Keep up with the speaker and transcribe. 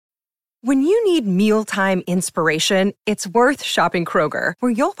When you need mealtime inspiration, it's worth shopping Kroger,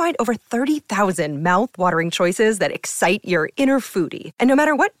 where you'll find over 30,000 mouth-watering choices that excite your inner foodie. And no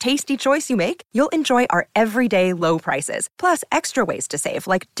matter what tasty choice you make, you'll enjoy our everyday low prices, plus extra ways to save,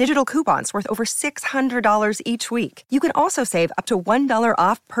 like digital coupons worth over $600 each week. You can also save up to $1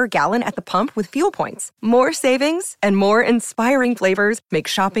 off per gallon at the pump with fuel points. More savings and more inspiring flavors make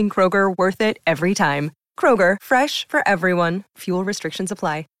shopping Kroger worth it every time. Kroger, fresh for everyone. Fuel restrictions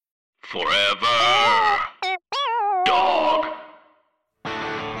apply. Forever Dog.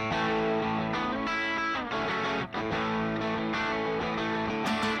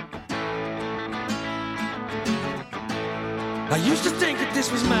 I used to think that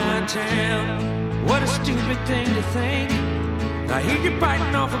this was my town. What a stupid thing to think. I hear you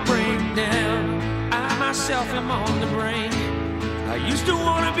biting off a breakdown. I myself am on the brink. I used to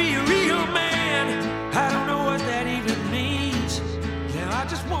want to be a real man. I don't know what that even means. Now I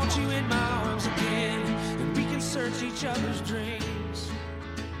just want you in my arms again, and we can search each other's dreams.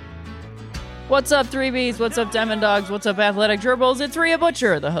 What's up, 3Bs? What's up, Diamond Dogs? What's up, Athletic Gerbils? It's Rhea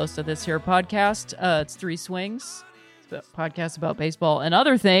Butcher, the host of this here podcast. It's Three Swings. It's a podcast about baseball and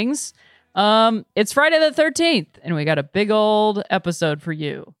other things. It's Friday the 13th, and we got a big old episode for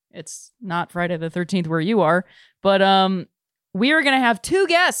you. It's not Friday the 13th where you are, but we are going to have two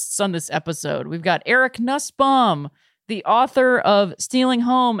guests on this episode. We've got Eric Nussbaum, the author of Stealing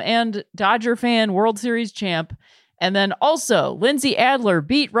Home and Dodger fan World Series champ. And then also Lindsay Adler,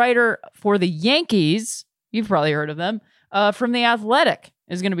 beat writer for the Yankees. You've probably heard of them. From The Athletic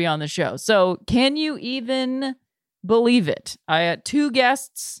is going to be on the show. So can you even believe it? I had two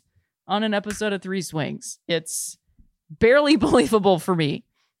guests on an episode of Three Swings. It's barely believable for me.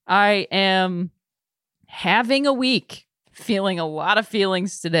 I am having a week, feeling a lot of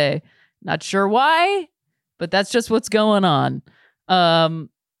feelings today. Not sure why, but that's just what's going on. And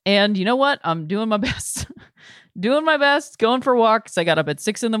you know what? I'm doing my best. Going for walks. I got up at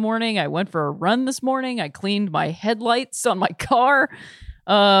 6 a.m. I went for a run this morning. I cleaned my headlights on my car.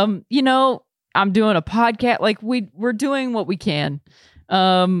 I'm doing a podcast. Like we're doing what we can.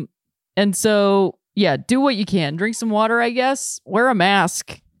 And so, yeah, do what you can. Drink some water, I guess. Wear a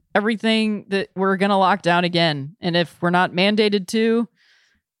mask. Everything that we're going to lock down again. And if we're not mandated to,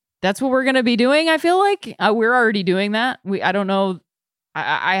 that's what we're going to be doing, I feel like. We're already doing that. I don't know.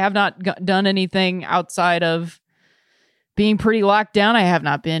 I have not done anything outside of being pretty locked down. I have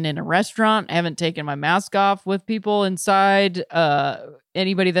not been in a restaurant. I haven't taken my mask off with people inside.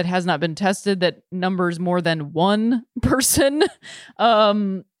 Anybody that has not been tested that numbers more than one person.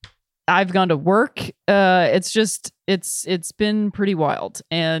 I've gone to work. It's been pretty wild,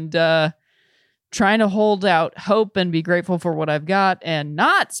 and trying to hold out hope and be grateful for what I've got and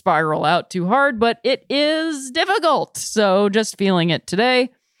not spiral out too hard, but it is difficult. So just feeling it today.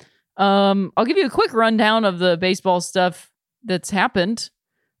 I'll give you a quick rundown of the baseball stuff that's happened.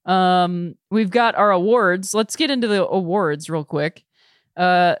 We've got our awards. Let's get into the awards real quick.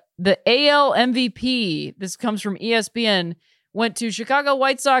 The AL MVP, this comes from ESPN, went to Chicago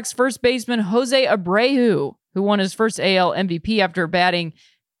White Sox first baseman Jose Abreu, who won his first AL MVP after batting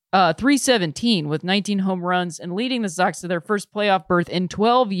 .317 with 19 home runs and leading the Sox to their first playoff berth in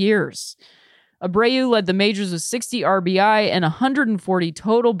 12 years. Abreu led the majors with 60 RBI and 140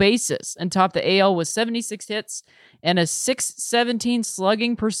 total bases and topped the AL with 76 hits and a .617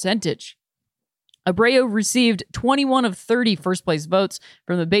 slugging percentage. Abreu received 21 of 30 first-place votes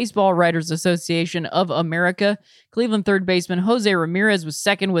from the Baseball Writers Association of America. Cleveland third baseman Jose Ramirez was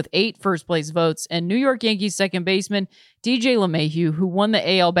second with 8 first-place votes, and New York Yankees second baseman DJ LeMahieu, who won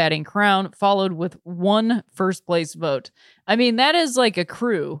the AL batting crown, followed with 1 first-place vote. I mean, that is like a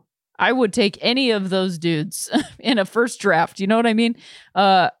crew. I would take any of those dudes in a first draft. You know what I mean?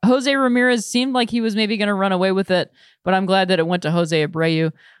 Jose Ramirez seemed like he was maybe going to run away with it, but I'm glad that it went to Jose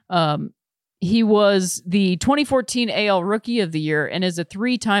Abreu. He was the 2014 AL Rookie of the Year and is a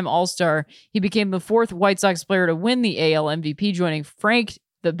 3-time All-Star. He became the 4th White Sox player to win the AL MVP, joining Frank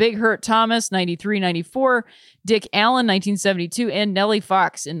the Big Hurt Thomas, 93-94, Dick Allen, 1972, and Nellie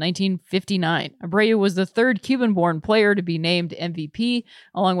Fox in 1959. Abreu was the 3rd Cuban-born player to be named MVP,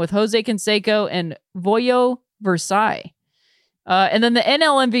 along with Jose Canseco and Voyo Versailles. And then the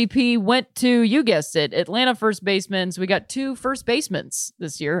NL MVP went to, you guessed it, Atlanta first baseman. So we got 2 first basemen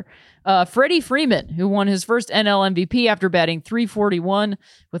this year. Freddie Freeman, who won his first NL MVP after batting .341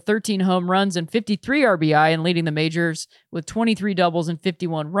 with 13 home runs and 53 RBI and leading the majors with 23 doubles and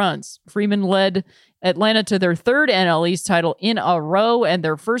 51 runs. Freeman led Atlanta to their 3rd NL East title in a row and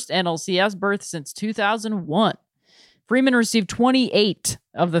their first NLCS berth since 2001. Freeman received 28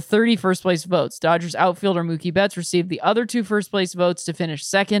 of the 30 first-place votes. Dodgers outfielder Mookie Betts received the other 2 first-place votes to finish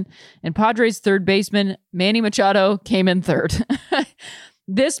second, and Padres third baseman Manny Machado came in third.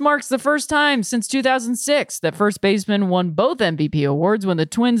 This marks the first time since 2006 that first baseman won both MVP awards when the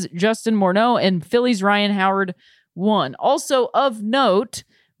Twins' Justin Morneau and Phillies' Ryan Howard won. Also of note,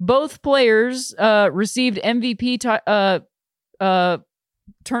 both players received MVP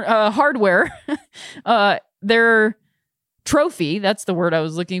hardware. Their trophy, that's the word I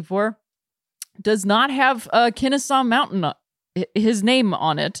was looking for, does not have Kennesaw Mountain, his name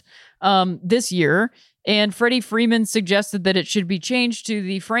on it this year. And Freddie Freeman suggested that it should be changed to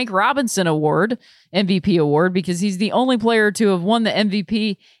the Frank Robinson Award, MVP award, because he's the only player to have won the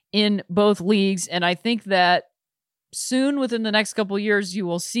MVP in both leagues. And I think that soon, within the next couple of years, you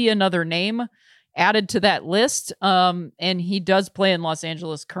will see another name added to that list. And he does play in Los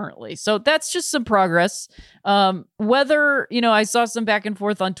Angeles currently. So that's just some progress. Whether, I saw some back and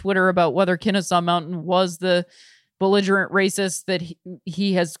forth on Twitter about whether Kennesaw Mountain was the belligerent racist that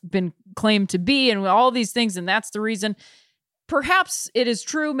he has been claimed to be and all these things. And that's the reason. Perhaps it is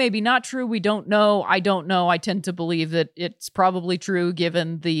true, maybe not true. We don't know. I don't know. I tend to believe that it's probably true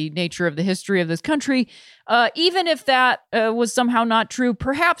given the nature of the history of this country. Even if that was somehow not true,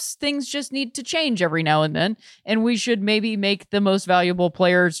 perhaps things just need to change every now and then. And we should maybe make the most valuable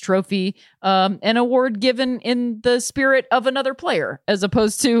players trophy an award given in the spirit of another player as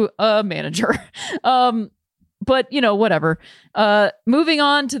opposed to a manager. But, whatever. Moving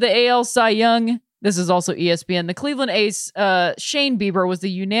on to the AL Cy Young. This is also ESPN. The Cleveland Ace, Shane Bieber, was the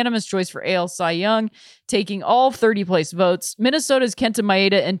unanimous choice for AL Cy Young, taking all 30-place votes. Minnesota's Kenta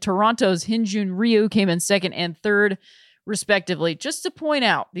Maeda and Toronto's Hyun-Jin Ryu came in second and third, respectively. Just to point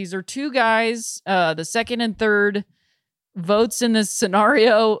out, these are 2 guys, the second and third votes in this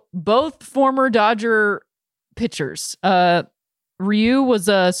scenario, both former Dodger pitchers. Ryu was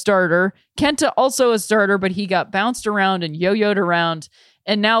a starter. Kenta also a starter, but he got bounced around and yo-yoed around.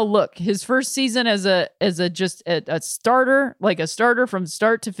 And now look, his first season as a starter, like a starter from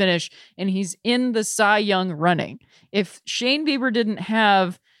start to finish, and he's in the Cy Young running. If Shane Bieber didn't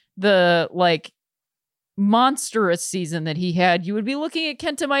have the monstrous season that he had, you would be looking at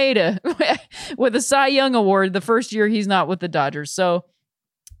Kenta Maeda with a Cy Young award the first year he's not with the Dodgers. So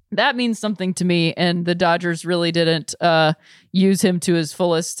that means something to me, and the Dodgers really didn't use him to his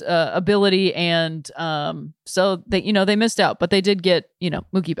fullest ability, and so they missed out, but they did get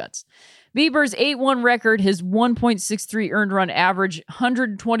Mookie Betts. Bieber's 8-1 record, his 1.63 earned run average,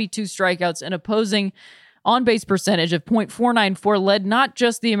 122 strikeouts, and opposing on-base percentage of .494 led not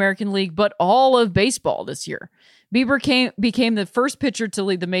just the American League but all of baseball this year. Bieber became the first pitcher to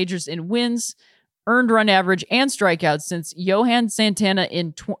lead the majors in wins, earned run average, and strikeouts since Johan Santana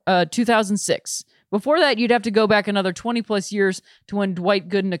in 2006. Before that, you'd have to go back another 20-plus years to when Dwight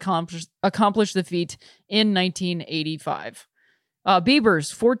Gooden accomplished the feat in 1985.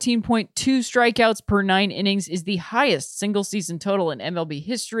 Bieber's 14.2 strikeouts per 9 innings is the highest single-season total in MLB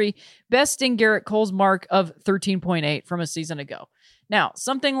history, besting Garrett Cole's mark of 13.8 from a season ago. Now,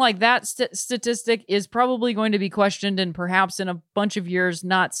 something like that statistic is probably going to be questioned and perhaps in a bunch of years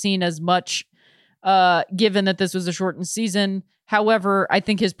not seen as much given that this was a shortened season. However, I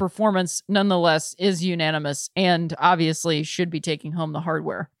think his performance nonetheless is unanimous and obviously should be taking home the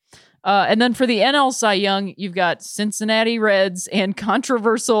hardware. And then for the NL Cy Young, you've got Cincinnati Reds and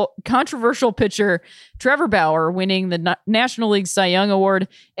controversial pitcher Trevor Bauer winning the National League Cy Young Award,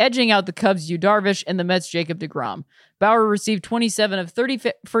 edging out the Cubs' Yu Darvish and the Mets' Jacob deGrom. Bauer received 27 of 30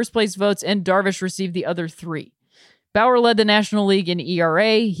 first-place votes, and Darvish received the other 3. Bauer led the National League in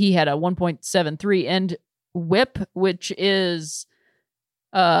ERA. He had a 1.73 and WHIP, which is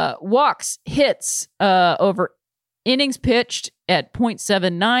walks, hits over innings pitched at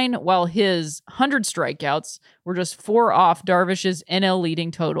 .79, while his 100 strikeouts were just 4 off Darvish's NL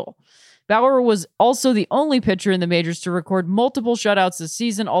leading total. Bauer was also the only pitcher in the majors to record multiple shutouts this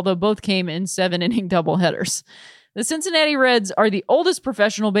season, although both came in 7-inning doubleheaders. The Cincinnati Reds are the oldest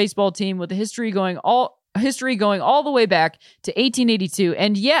professional baseball team with a history going all the way back to 1882,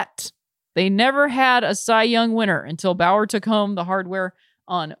 and yet they never had a Cy Young winner until Bauer took home the hardware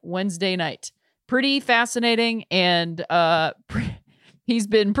on Wednesday night. Pretty fascinating, and he's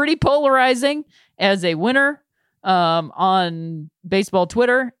been pretty polarizing as a winner on baseball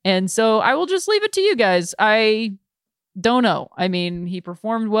Twitter, and so I will just leave it to you guys. I don't know. I mean, he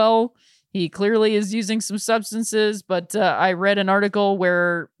performed well. He clearly is using some substances, but I read an article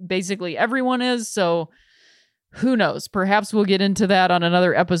where basically everyone is, so who knows? Perhaps we'll get into that on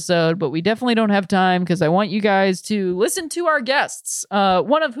another episode, but we definitely don't have time because I want you guys to listen to our guests,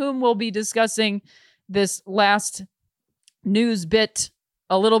 one of whom will be discussing this last news bit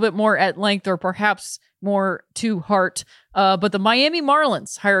a little bit more at length, or perhaps more to heart. But the Miami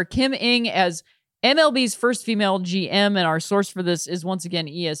Marlins hire Kim Ng as MLB's first female GM, and our source for this is once again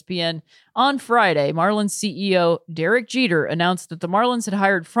ESPN. On Friday, Marlins CEO Derek Jeter announced that the Marlins had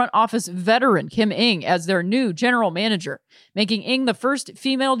hired front office veteran Kim Ng as their new general manager, making Ng the first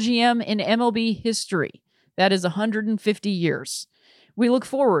female GM in MLB history. That is 150 years. We look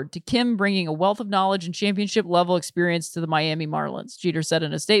forward to Kim bringing a wealth of knowledge and championship-level experience to the Miami Marlins, Jeter said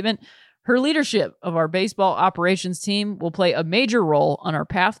in a statement. Her leadership of our baseball operations team will play a major role on our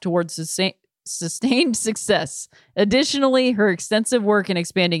path towards sustained success. Additionally, her extensive work in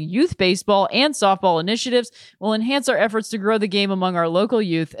expanding youth baseball and softball initiatives will enhance our efforts to grow the game among our local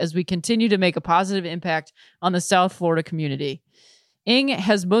youth as we continue to make a positive impact on the South Florida community. Ng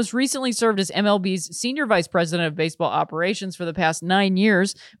has most recently served as MLB's Senior Vice President of Baseball Operations for the past 9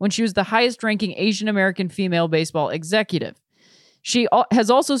 years, when she was the highest-ranking Asian American female baseball executive. She has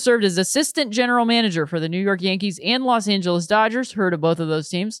also served as Assistant General Manager for the New York Yankees and Los Angeles Dodgers, heard of both of those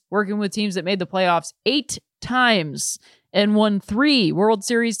teams, working with teams that made the playoffs 8 times and won 3 World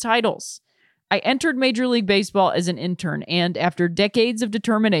Series titles. I entered Major League Baseball as an intern, and after decades of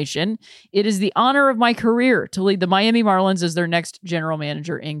determination, it is the honor of my career to lead the Miami Marlins as their next general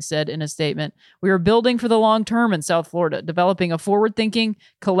manager, Ng said in a statement. We are building for the long term in South Florida, developing a forward-thinking,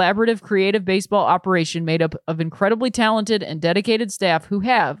 collaborative, creative baseball operation made up of incredibly talented and dedicated staff who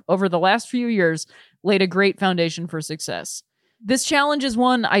have, over the last few years, laid a great foundation for success. This challenge is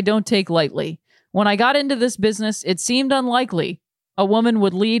one I don't take lightly. When I got into this business, it seemed unlikely a woman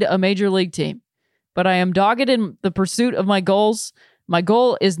would lead a major league team. But I am dogged in the pursuit of my goals. My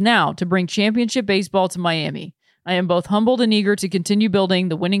goal is now to bring championship baseball to Miami. I am both humbled and eager to continue building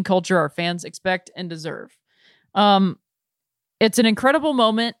the winning culture our fans expect and deserve. It's an incredible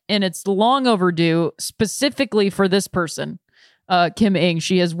moment, and it's long overdue, specifically for this person, Kim Ng.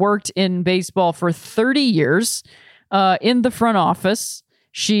 She has worked in baseball for 30 years in the front office.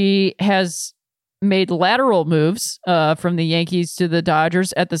 She has made lateral moves from the Yankees to the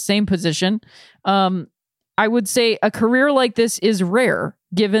Dodgers at the same position. I would say a career like this is rare,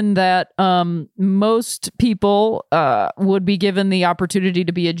 given that most people would be given the opportunity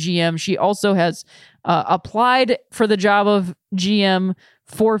to be a GM. She also has applied for the job of GM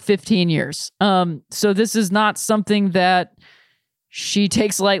for 15 years. So this is not something that she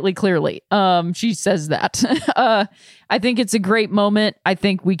takes lightly, clearly. She says that. I think it's a great moment. I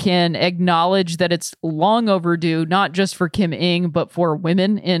think we can acknowledge that it's long overdue, not just for Kim Ng, but for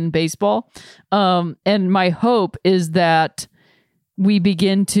women in baseball. And my hope is that we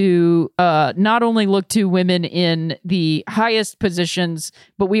begin to not only look to women in the highest positions,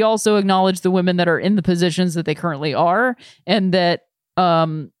 but we also acknowledge the women that are in the positions that they currently are, and that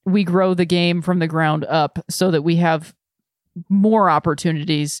we grow the game from the ground up so that we have more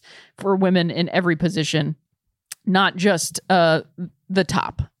opportunities for women in every position, not just the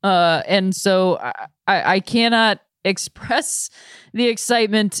top. And so I cannot express the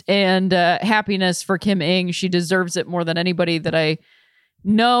excitement and happiness for Kim Ng. She deserves it more than anybody that I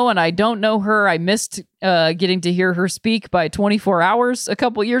know, and I don't know her. I missed getting to hear her speak by 24 hours a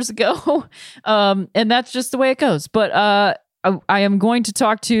couple years ago. And that's just the way it goes. But I am going to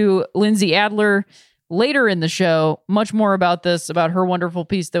talk to Lindsay Adler later in the show, much more about this, about her wonderful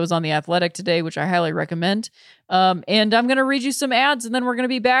piece that was on The Athletic today, which I highly recommend. And I'm going to read you some ads, and then we're going to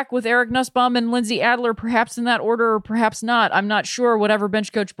be back with Eric Nussbaum and Lindsay Adler, perhaps in that order or perhaps not. I'm not sure, whatever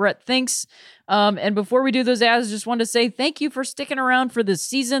bench coach Brett thinks. And before we do those ads, just want to say thank you for sticking around for this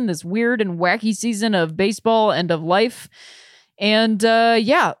season, this weird and wacky season of baseball and of life. And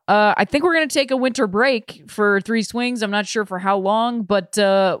I think we're going to take a winter break for 3 Swings. I'm not sure for how long, but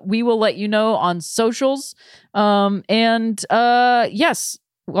we will let you know on socials. Yes,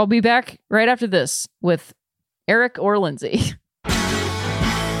 I'll be back right after this with Eric or Lindsay.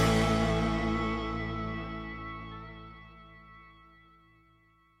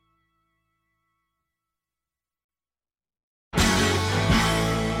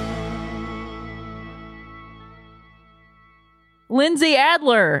 Lindsay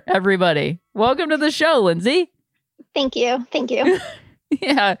Adler, everybody. Welcome to the show, Lindsay. Thank you. Thank you.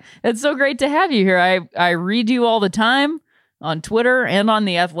 Yeah, it's so great to have you here. I read you all the time on Twitter and on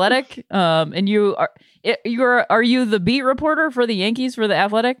The Athletic. And are you the beat reporter for the Yankees for The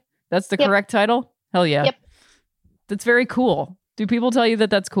Athletic? That's the correct title? Hell yeah. Yep. That's very cool. Do people tell you that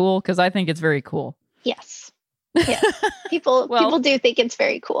that's cool? Because I think it's very cool. Yes. Yes. People do think it's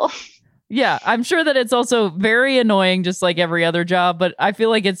very cool. Yeah, I'm sure that it's also very annoying, just like every other job, but I feel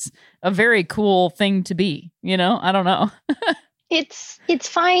like it's a very cool thing to be, you know? I don't know. It's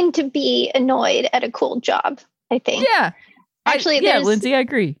fine to be annoyed at a cool job, I think. Yeah. Actually, Lindsay, I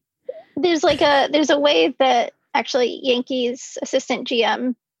agree. There's a way that actually Yankees assistant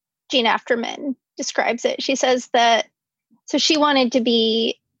GM Gene Afterman describes it. She says that she wanted to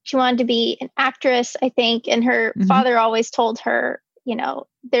be an actress, I think, and her father always told her,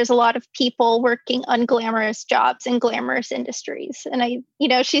 there's a lot of people working unglamorous jobs in glamorous industries. And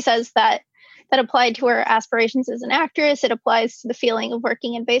she says that applied to her aspirations as an actress. It applies to the feeling of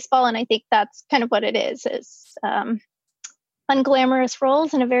working in baseball. And I think that's kind of what it is unglamorous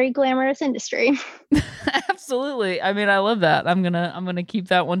roles in a very glamorous industry. Absolutely. I mean, I love that. I'm gonna keep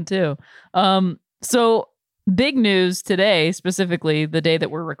that one too. So big news today, specifically the day that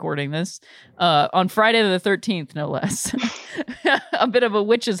we're recording this, on Friday the 13th, no less. A bit of a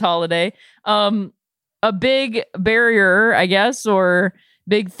witch's holiday. A big barrier, I guess, or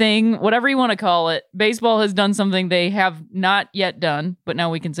big thing, whatever you want to call it. Baseball has done something they have not yet done, but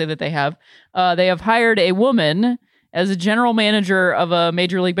now we can say that they have. They have hired a woman as a general manager of a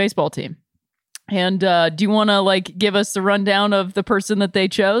Major League Baseball team. And do you want to give us the rundown of the person that they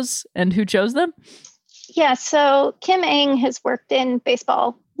chose and who chose them? Yeah, so Kim Ng has worked in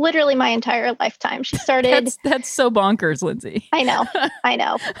baseball literally my entire lifetime. She started... That's so bonkers, Lindsay. I know.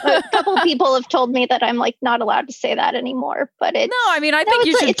 A couple of people have told me that I'm not allowed to say that anymore, but it's... No, I mean, I think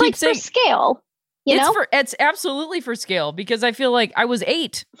you should keep saying... It's for scale. It's absolutely for scale, because I feel like I was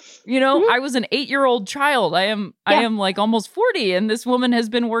 8. I was an 8-year-old child. I am almost 40, and this woman has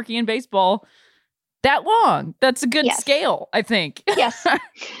been working in baseball that long. That's a good scale, I think. Yes.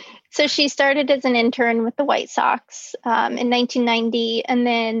 So she started as an intern with the White Sox in 1990, and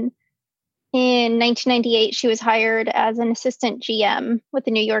then in 1998 she was hired as an assistant GM with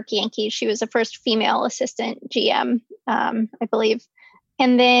the New York Yankees. She was the first female assistant GM, I believe.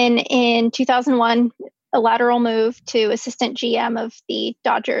 And then in 2001, a lateral move to assistant GM of the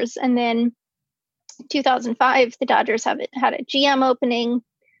Dodgers. And then in 2005, the Dodgers had a GM opening.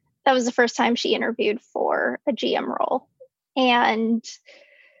 That was the first time she interviewed for a GM role. And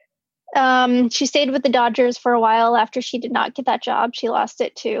she stayed with the Dodgers for a while. After she did not get that job, she lost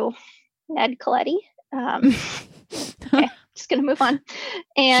it to Ned Colletti. Okay, just going to move on.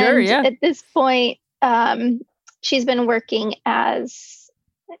 And sure, yeah. At this point, she's been working as,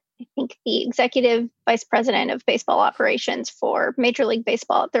 I think, the executive vice president of baseball operations for Major League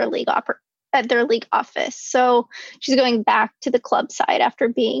Baseball at their league office. So she's going back to the club side after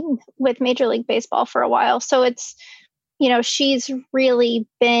being with Major League Baseball for a while. So it's, she's really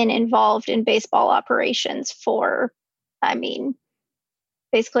been involved in baseball operations for,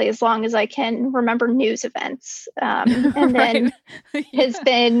 basically as long as I can remember news events. And then has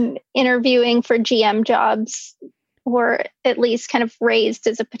been interviewing for GM jobs, or at least kind of raised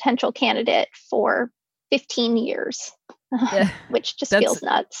as a potential candidate for 15 years, which just feels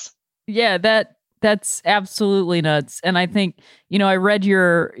nuts. Yeah, that's absolutely nuts. And I think, I read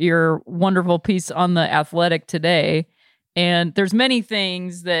your wonderful piece on The Athletic today, and there's many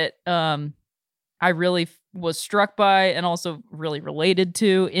things that I really was struck by and also really related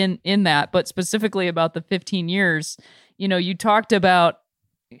to in that, but specifically about the 15 years, you talked about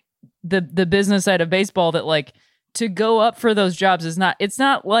the business side of baseball, that to go up for those jobs it's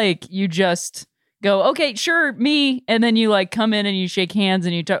not like you just go, okay, sure, me. And then you come in and you shake hands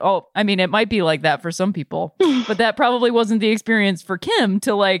and you talk. Oh, I mean, it might be like that for some people, but that probably wasn't the experience for Kim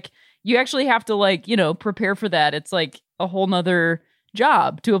to you actually have to prepare for that. It's a whole nother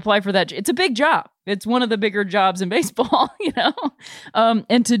job to apply for that. It's a big job. It's one of the bigger jobs in baseball,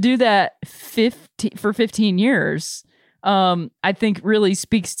 and to do that for 15 years, I think really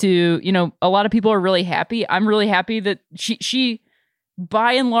speaks to, a lot of people are really happy. I'm really happy that she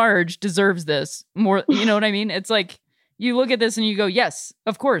by and large deserves this more. You know what I mean? It's you look at this and you go, yes,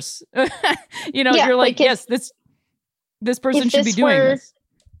 of course. You're yes, this person should be doing this.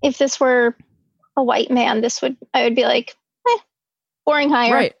 If this were a white man, I would be boring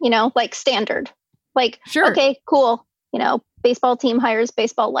hire, right. Standard. Sure. Okay, cool. Baseball team hires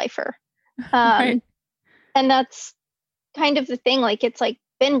baseball lifer. Right. And that's kind of the thing. It's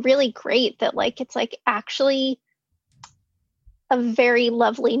been really great that it's actually a very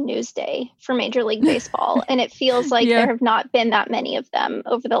lovely news day for Major League Baseball. And it feels like there have not been that many of them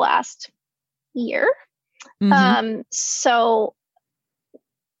over the last year. Mm-hmm. So,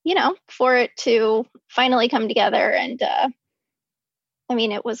 for it to finally come together, and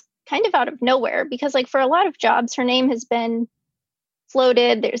it was kind of out of nowhere, because for a lot of jobs, her name has been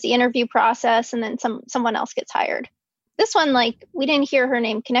floated. There's the interview process, and then someone else gets hired. This one, we didn't hear her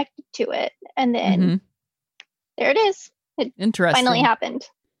name connected to it. And then there it is. It Interesting. Finally happened.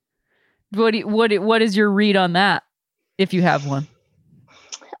 What is your read on that, if you have one?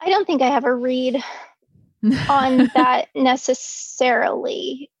 I don't think I have a read on that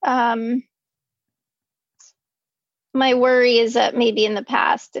necessarily. My worry is that maybe in the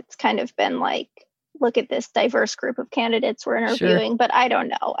past it's kind of been like, look at this diverse group of candidates we're interviewing, but I don't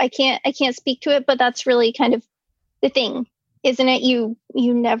know. I can't speak to it, but that's really kind of the thing, isn't it? You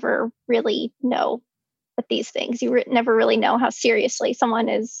never really know with these things. You never really know how seriously someone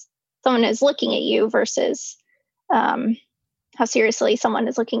is looking at you versus how seriously someone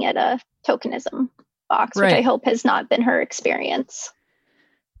is looking at a tokenism box, which I hope has not been her experience.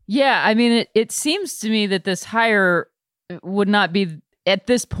 Yeah, I mean, it seems to me that this hire would not be at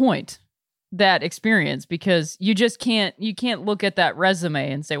this point that experience, because you can't look at that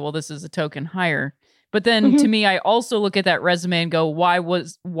resume and say, well, this is a token hire. But then to me, I also look at that resume and go,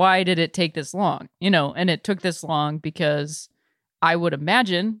 why did it take this long? And it took this long because I would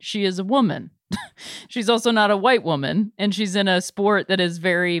imagine she is a woman. She's also not a white woman, and she's in a sport that is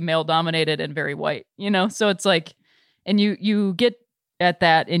very male dominated and very white, So it's like, and you get at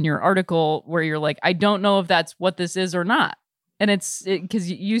that in your article where you're like, I don't know if that's what this is or not. And it's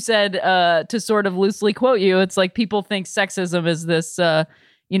because you said, to sort of loosely quote you, it's like people think sexism is this,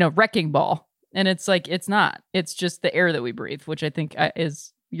 wrecking ball. And it's like, it's not. It's just the air that we breathe, which I think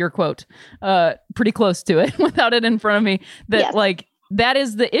is your quote, pretty close to it without it in front of me. That like, that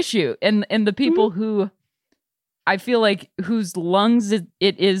is the issue. And the people who I feel like whose lungs it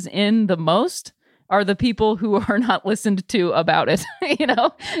is in the most are the people who are not listened to about it,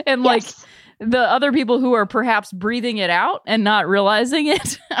 and like the other people who are perhaps breathing it out and not realizing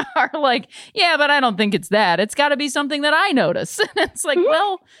it are like, yeah, but I don't think it's that. It's got to be something that I notice. And it's like,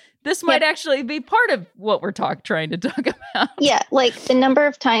 well, this might actually be part of what we're trying to talk about. Yeah, like the number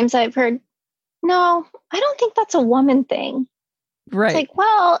of times I've heard, no, I don't think that's a woman thing. Right. It's like,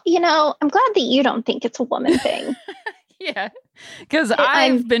 well, I'm glad that you don't think it's a woman thing. Yeah, because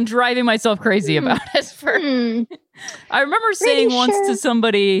I've been driving myself crazy about it. I remember saying once to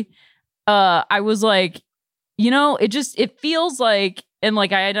somebody, I was like, it feels like, and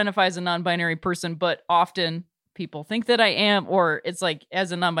like I identify as a non-binary person, but often people think that I am, or it's like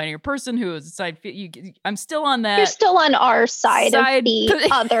as a non-binary person who is I'm still on that. You're still on our side of the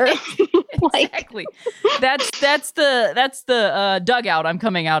other. Exactly. That's the dugout I'm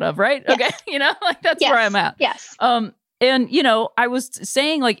coming out of, right? Yes. Okay. Like that's where I'm at. Yes. And, I was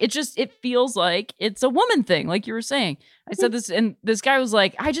saying, like, it feels like it's a woman thing, like you were saying. I said this, and this guy was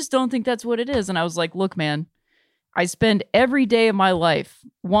like, I just don't think that's what it is. And I was like, look, man, I spend every day of my life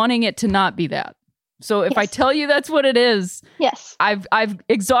wanting it to not be that. So if I tell you that's what it is, I've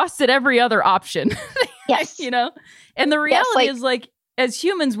exhausted every other option. Yes. And the reality is, like, as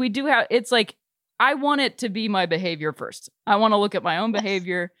humans, we do have, it's like, I want it to be my behavior first. I want to look at my own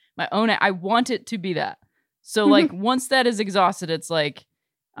behavior, I want it to be that. So like once that is exhausted, it's like,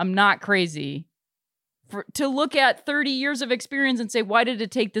 I'm not crazy to look at 30 years of experience and say, why did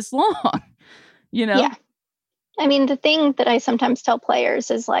it take this long? Yeah. I mean, the thing that I sometimes tell players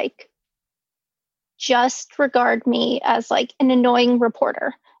is like, just regard me as like an annoying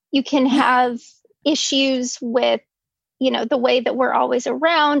reporter. You can have issues with, the way that we're always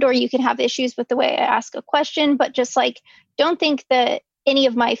around, or you can have issues with the way I ask a question, but just like, don't think that any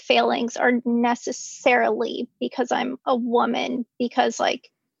of my failings are necessarily because I'm a woman, because like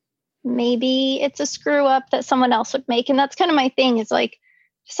maybe it's a screw up that someone else would make. And that's kind of my thing, is like,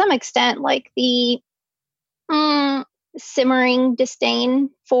 to some extent, like the simmering disdain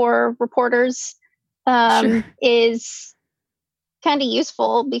for reporters is kind of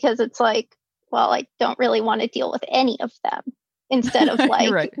useful, because it's like, well, I don't really want to deal with any of them. Instead of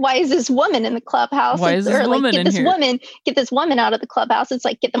like, why is this woman in the clubhouse? Why is this woman in here? Get this woman out of the clubhouse. It's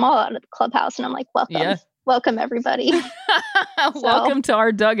like, get them all out of the clubhouse. And I'm like, welcome everybody. Welcome to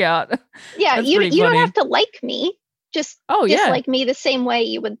our dugout. Yeah, you don't have to like me. Just dislike me the same way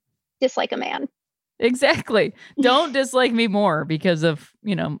you would dislike a man. Exactly. Don't dislike me more because of,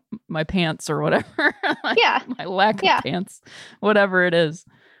 my pants or whatever. My lack of pants, whatever it is.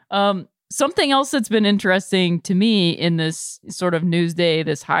 Something else that's been interesting to me in this sort of news day,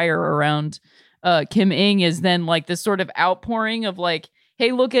 this hire around Kim Ng, is then like this sort of outpouring of like,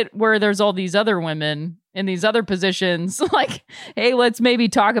 hey, look at where there's all these other women in these other positions. Like, hey, let's maybe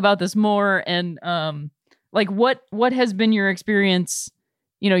talk about this more. And like, what has been your experience?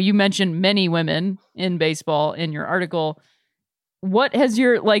 You mentioned many women in baseball in your article. What has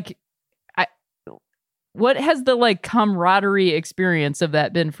your what has the like camaraderie experience of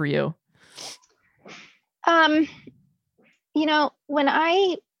that been for you?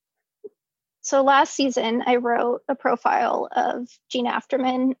 So last season I wrote a profile of Gina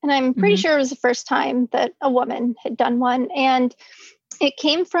Afterman, and I'm pretty sure it was the first time that a woman had done one. And it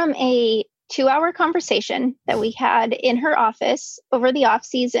came from a 2-hour conversation that we had in her office over the off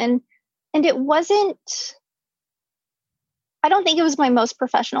season. And it wasn't, I don't think it was my most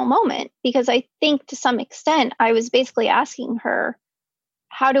professional moment, because I think to some extent I was basically asking her,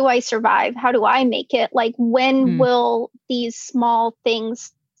 how do I survive? How do I make it? Like, when will these small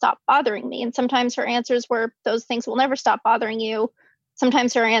things stop bothering me? And sometimes her answers were, those things will never stop bothering you.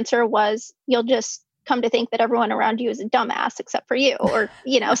 Sometimes her answer was, you'll just come to think that everyone around you is a dumbass except for you, or,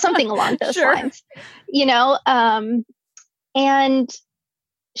 something along those lines, and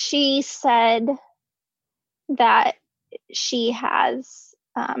she said that she has,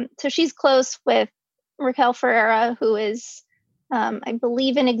 so she's close with Raquel Ferreira, who is, I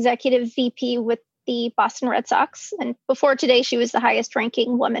believe, an executive VP with the Boston Red Sox. And before today, she was the highest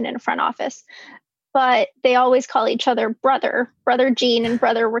ranking woman in a front office. But they always call each other brother Gene and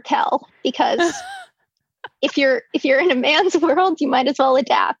brother Raquel, because if you're in a man's world, you might as well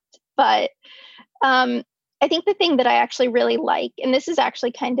adapt. But I think the thing that I actually really like, and this is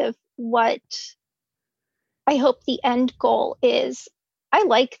actually kind of what I hope the end goal is, I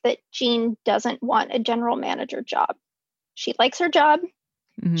like that Jean doesn't want a general manager job. She likes her job.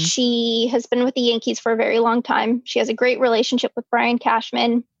 Mm-hmm. She has been with the Yankees for a very long time. She has a great relationship with Brian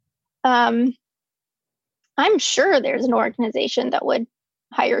Cashman. I'm sure there's an organization that would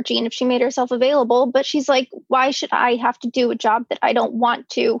hire Jean if she made herself available, but she's like, why should I have to do a job that I don't want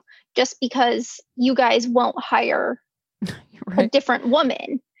to, just because you guys won't hire a different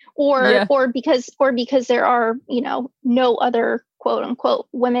woman, or because there are, no other quote unquote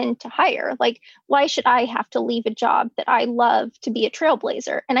women to hire? Like, why should I have to leave a job that I love to be a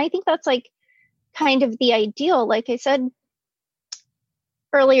trailblazer? And I think that's like kind of the ideal. Like I said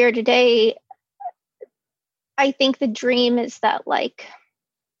earlier today, I think the dream is that like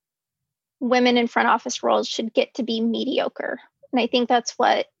women in front office roles should get to be mediocre. And I think that's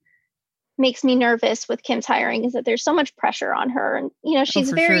what makes me nervous with Kim's hiring, is that there's so much pressure on her. And,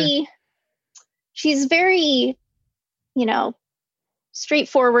 she's very,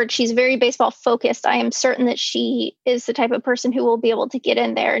 straightforward. She's very baseball focused. I am certain that she is the type of person who will be able to get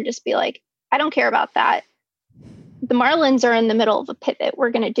in there and just be like, I don't care about that. The Marlins are in the middle of a pivot.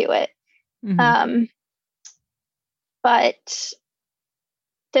 We're going to do it. Mm-hmm. But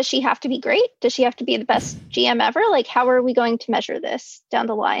does she have to be great? Does she have to be the best GM ever? Like, how are we going to measure this down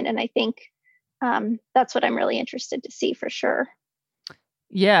the line? And I think that's what I'm really interested to see for sure.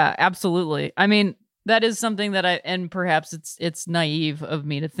 Yeah, absolutely. I mean, that is something that and perhaps it's naive of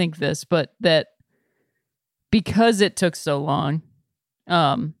me to think this, but that because it took so long,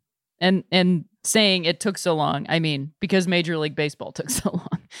 and saying it took so long, I mean, because Major League Baseball took so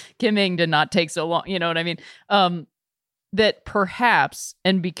long, Kim Ng did not take so long, you know what I mean? That perhaps,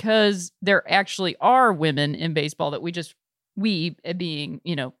 and because there actually are women in baseball that we being,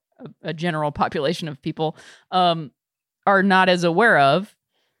 a general population of people, are not as aware of,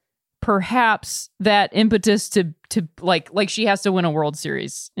 perhaps that impetus to like she has to win a World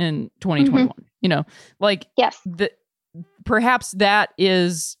Series in 2021, mm-hmm. Yes. Perhaps that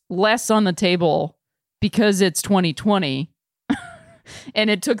is less on the table because it's 2020. And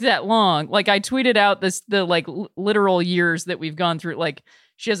it took that long. Like, I tweeted out the literal years that we've gone through. Like,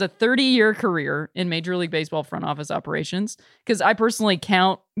 she has a 30-year career in Major League Baseball front office operations. Because I personally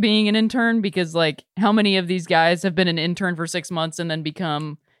count being an intern, because like, how many of these guys have been an intern for 6 months and then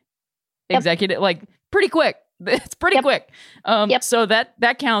become executive? Like, pretty quick. It's pretty quick. So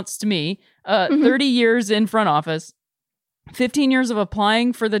that counts to me. Mm-hmm. 30 years in front office, 15 years of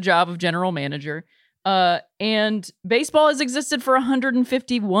applying for the job of general manager. And baseball has existed for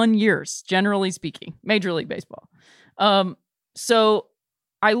 151 years, generally speaking, Major League Baseball. So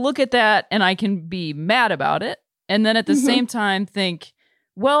I look at that and I can be mad about it. And then at the mm-hmm. same time think,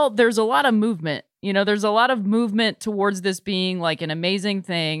 well, there's a lot of movement, there's a lot of movement towards this being like an amazing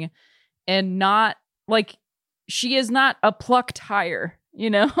thing, and not like, she is not a plucked hire,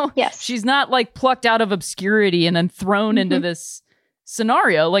 Yes. She's not like plucked out of obscurity and then thrown mm-hmm. into this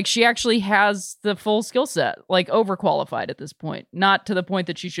scenario. Like, she actually has the full skill set, like overqualified at this point, not to the point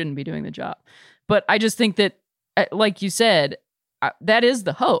that she shouldn't be doing the job. But I just think that, like you said, that is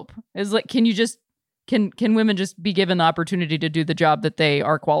the hope, is like, can women just be given the opportunity to do the job that they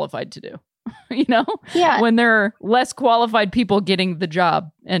are qualified to do? Yeah. When there are less qualified people getting the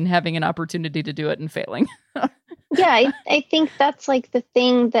job and having an opportunity to do it and failing. Yeah, I think that's like the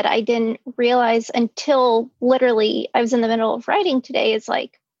thing that I didn't realize until literally I was in the middle of writing today, is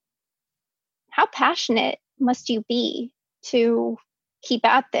like, how passionate must you be to keep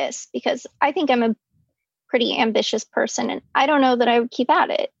at this? Because I think I'm a pretty ambitious person, and I don't know that I would keep at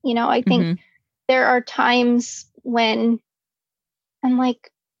it. I think mm-hmm. there are times when I'm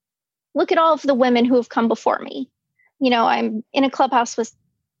like, look at all of the women who have come before me. I'm in a clubhouse with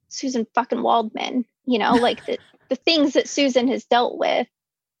Susan fucking Waldman, like the things that Susan has dealt with,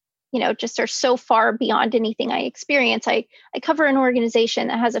 just are so far beyond anything I experience. I cover an organization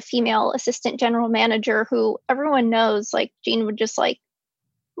that has a female assistant general manager who everyone knows, like, Jean would just like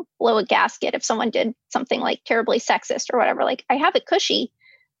blow a gasket if someone did something like terribly sexist or whatever. Like, I have it cushy,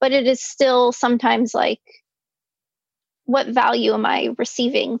 but it is still sometimes like, what value am I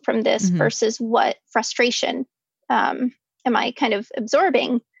receiving from this versus what frustration am I kind of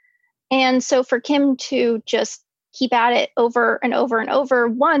absorbing? And so for Kim to just keep at it over and over and over,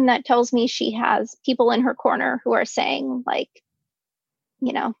 one, that tells me she has people in her corner who are saying, like,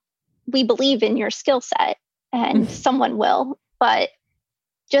 we believe in your skill set and someone will. But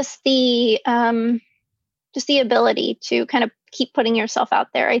just the ability to kind of keep putting yourself out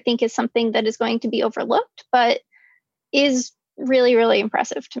there, I think, is something that is going to be overlooked, but is really, really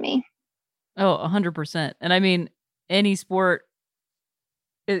impressive to me. Oh, 100%. And I mean, any sport,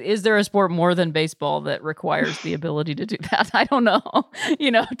 is there a sport more than baseball that requires the ability to do that? I don't know.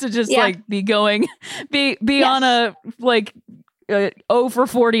 To just like be going, be yes. on a like 0 for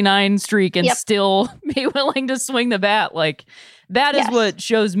 49 streak and still be willing to swing the bat. Like, that is what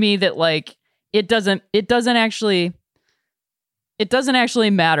shows me that, like, it doesn't actually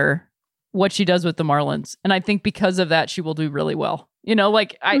matter what she does with the Marlins. And I think because of that, she will do really well.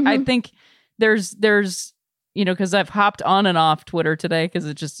 I think there's because I've hopped on and off Twitter today because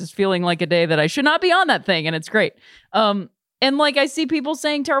it just is feeling like a day that I should not be on that thing. And it's great. And like, I see people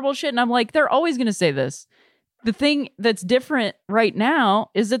saying terrible shit and I'm like, they're always going to say this. The thing that's different right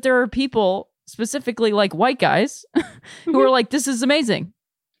now is that there are people, specifically like white guys, who are like, this is amazing.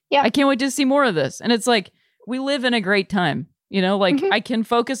 Yeah. I can't wait to see more of this. And it's like, we live in a great time. I can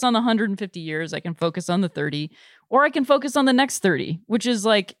focus on the 150 years, I can focus on the 30, or I can focus on the next 30, which is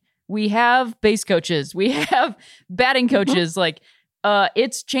like, we have base coaches, we have batting coaches, like,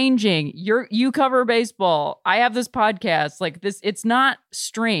 it's changing. You cover baseball. I have this podcast. Like, this, it's not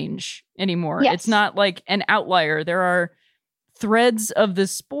strange anymore. Yes. It's not like an outlier. There are threads of the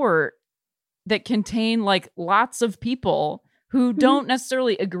sport that contain like lots of people who don't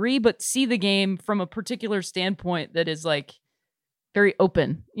necessarily agree, but see the game from a particular standpoint that is like very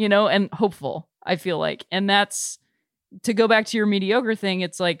open, and hopeful, I feel like. And that's, to go back to your mediocre thing,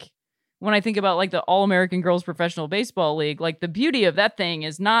 it's like, when I think about like the All-American Girls Professional Baseball League, like, the beauty of that thing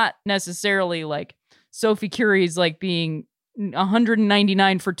is not necessarily like Sophie Curie's like being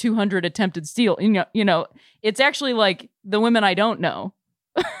 199 for 200 attempted steal. It's actually like the women I don't know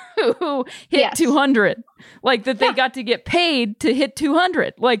who hit 200, like, that they got to get paid to hit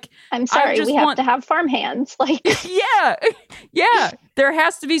 200. Like, I'm sorry, we have to have farm hands. Like, yeah. There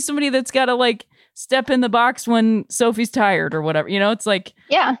has to be somebody that's got to like step in the box when Sophie's tired or whatever. It's like,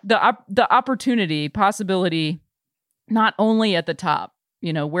 the opportunity, possibility, not only at the top,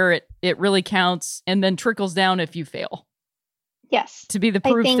 where it really counts, and then trickles down if you fail. Yes. To be the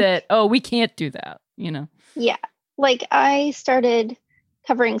proof that, we can't do that, Yeah. Like, I started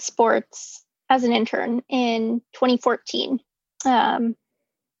covering sports as an intern in 2014,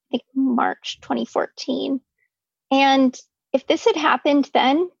 like March 2014. And if this had happened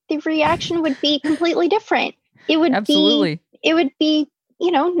then, the reaction would be completely different. It would be,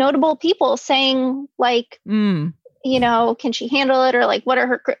 notable people saying like, can she handle it? Or like, what are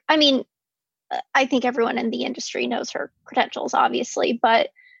her, I mean, I think everyone in the industry knows her credentials, obviously, but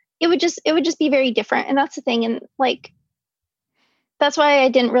it would just be very different. And that's the thing. And like, that's why I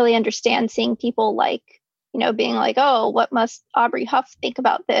didn't really understand seeing people like, being like, oh, what must Aubrey Huff think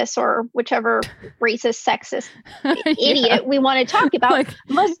about this, or whichever racist, sexist idiot we want to talk about. Like,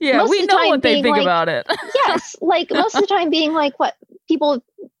 most we know what they think about it. Yes, like, most of the time being like, what people,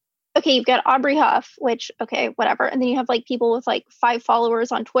 okay, you've got Aubrey Huff, which, okay, whatever. And then you have like people with like 5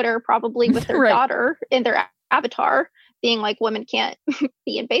 followers on Twitter, probably with their daughter in their avatar, being like, women can't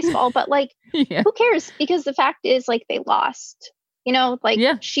be in baseball. But like, who cares? Because the fact is, like, they lost,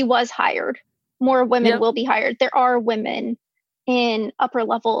 she was hired. More women will be hired. There are women in upper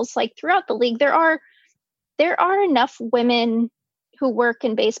levels, like throughout the league. There are enough women who work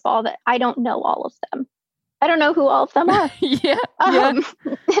in baseball that I don't know all of them. I don't know who all of them are.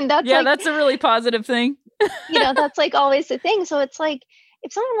 And that's that's a really positive thing. That's like always the thing. So it's like,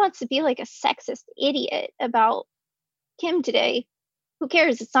 if someone wants to be like a sexist idiot about Kim today, who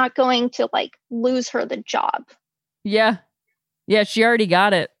cares? It's not going to like lose her the job. Yeah, she already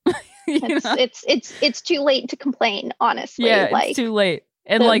got it. It's too late to complain, honestly. Yeah, like, it's too late.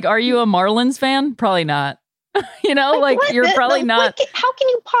 And like, are you a Marlins fan? Probably not. Like you're probably not. How can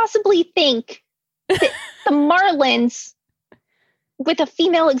you possibly think that the Marlins with a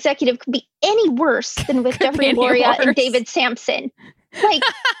female executive could be any worse than with Jeffrey Loria and David Sampson. Like,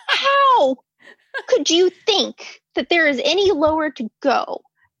 how could you think that there is any lower to go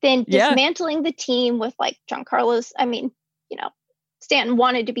than dismantling the team with like Giancarlo's? I mean, Stanton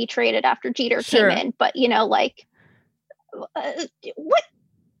wanted to be traded after Jeter came in, but like,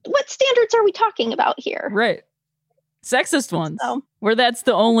 what standards are we talking about here? Right. Sexist ones, where that's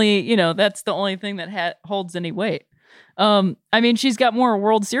the only thing that holds any weight. I mean, she's got more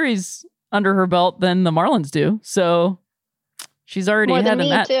World Series under her belt than the Marlins do, so she's already more ahead than in me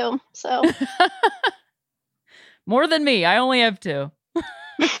that. Too. So more than me. I only have 2.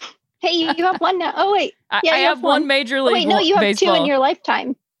 Hey, you have one now. Oh wait, I have one Major League. Wait, no, you have baseball, 2 in your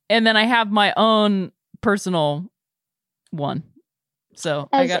lifetime, and then I have my own personal one. So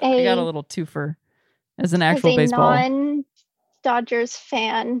I got a little twofer as an actual baseball. Non-Dodgers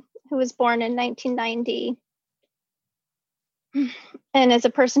fan who was born in 1990. And as a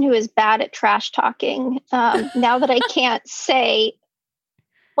person who is bad at trash talking, now that I can't say,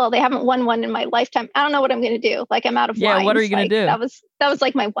 well, they haven't won one in my lifetime, I don't know what I'm going to do. Like, I'm out of lines. Yeah, what are you going to do? That was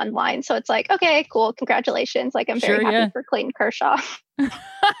like my one line. So it's like, okay, cool. Congratulations. Like, I'm very happy for Clayton Kershaw.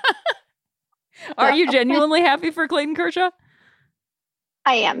 Are you genuinely happy for Clayton Kershaw?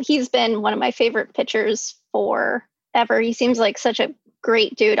 I am. He's been one of my favorite pitchers forever. He seems like such a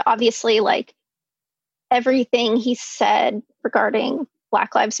great dude. Obviously, like, everything he said regarding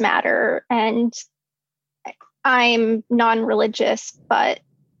Black Lives Matter, and I'm non-religious, but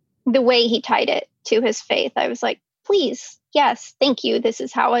the way he tied it to his faith, I was like, please, yes, thank you. This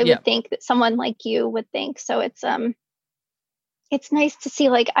is how I would think that someone like you would think. So it's nice to see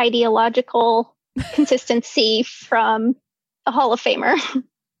like ideological consistency from a Hall of Famer.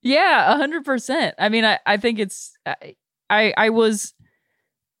 Yeah, 100%. I mean, I think it's, I was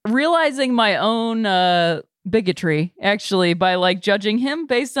realizing my own bigotry actually by like judging him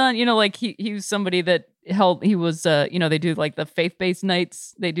based on, like he was somebody that he was, they do like the faith-based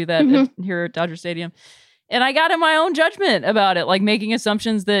nights. They do that here at Dodger Stadium. And I got in my own judgment about it, like making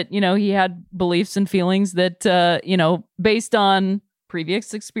assumptions that, he had beliefs and feelings that, based on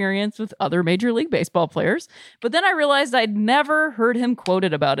previous experience with other Major League Baseball players. But then I realized I'd never heard him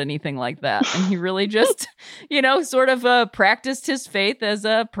quoted about anything like that. And he really just, sort of practiced his faith as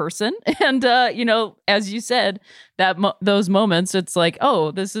a person. And, as you said, that those moments, it's like,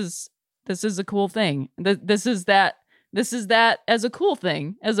 oh, this is a cool thing. This is that as a cool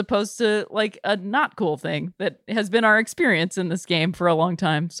thing, as opposed to like a not cool thing that has been our experience in this game for a long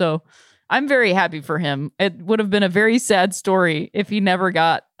time. So I'm very happy for him. It would have been a very sad story if he never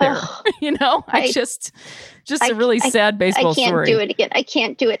got there. Just a really sad baseball story. I can't do it again. I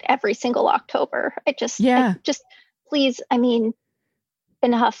can't do it every single October. I just please, I mean,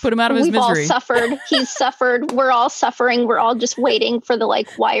 enough. Put him out of his misery. We've all suffered. He's suffered. We're all suffering. We're all just waiting for the like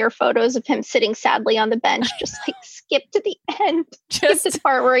wire photos of him sitting sadly on the bench, just like skip to the end. Skip to the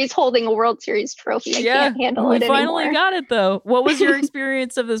part where he's holding a World Series trophy. I can't handle it anymore. We finally got it though. What was your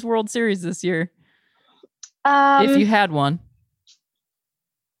experience of this World Series this year? If you had one.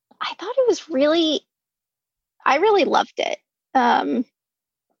 I thought it was I really loved it.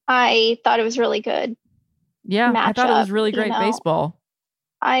 I thought it was really good. Yeah, I thought it was really great baseball.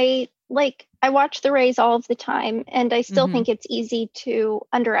 I watch the Rays all of the time, and I still think it's easy to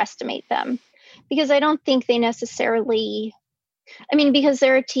underestimate them because I don't think they necessarily, because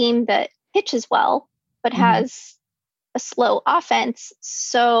they're a team that pitches well, but has a slow offense.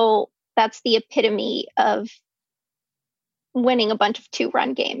 So that's the epitome of winning a bunch of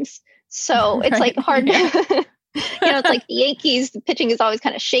 2-run games. So it's like hard to, it's like the Yankees, the pitching is always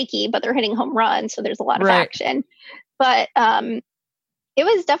kind of shaky, but they're hitting home runs. So there's a lot of action, but, it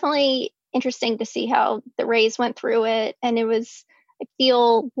was definitely interesting to see how the Rays went through it. And I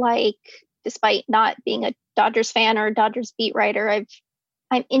feel like despite not being a Dodgers fan or a Dodgers beat writer,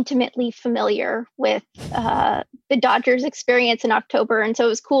 I'm intimately familiar with the Dodgers experience in October. And so it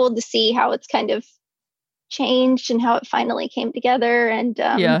was cool to see how it's kind of changed and how it finally came together. And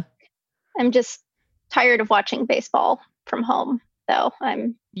I'm just tired of watching baseball from home, though.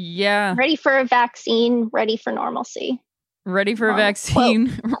 I'm ready for a vaccine, ready for normalcy. Ready for a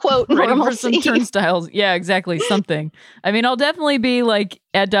vaccine, quote ready normalcy. for some turnstiles. Yeah, exactly. Something. I'll definitely be like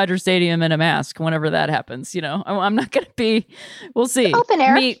at Dodger Stadium in a mask whenever that happens. I'm not going to be, we'll see. Open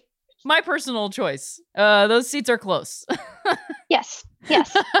air. My personal choice. Those seats are close. Yes.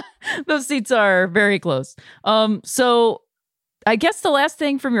 Those seats are very close. So I guess the last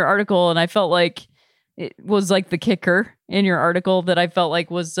thing from your article, and I felt like it was like the kicker in your article that I felt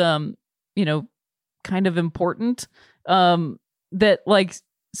like was, kind of important. That like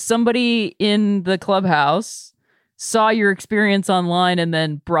somebody in the clubhouse saw your experience online and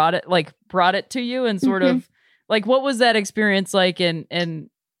then brought it to you and sort of like, what was that experience like? And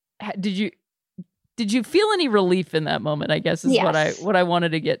did you feel any relief in that moment? I guess is what I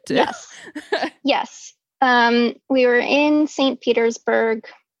wanted to get to. Yes. Yes. We were in St. Petersburg,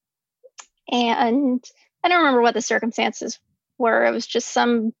 and I don't remember what the circumstances were. It was just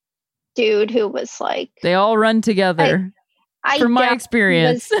some dude who was like, they all run together. From my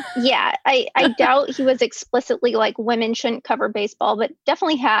experience. I doubt he was explicitly like women shouldn't cover baseball, but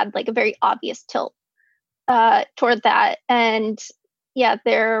definitely had like a very obvious tilt toward that. And yeah,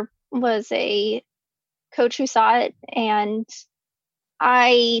 there was a coach who saw it, and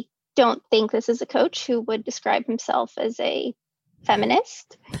I don't think this is a coach who would describe himself as a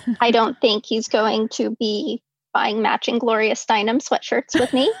feminist. I don't think he's going to be buying matching Gloria Steinem sweatshirts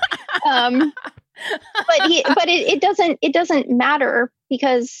with me. But it doesn't matter,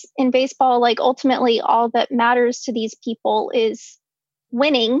 because in baseball, like ultimately all that matters to these people is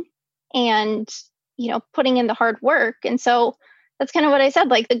winning and, putting in the hard work. And so that's kind of what I said,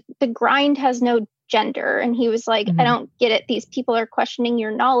 like the grind has no gender. And he was like, I don't get it. These people are questioning your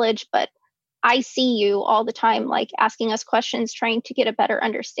knowledge, but I see you all the time, like asking us questions, trying to get a better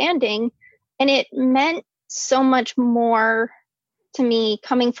understanding. And it meant so much more to me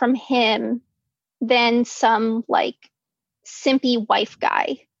coming from him than some like simpy wife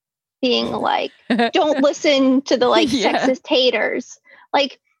guy being like, don't listen to the like sexist haters.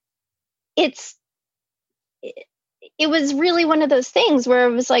 Like it was really one of those things where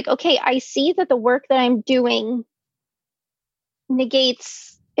it was like, okay, I see that the work that I'm doing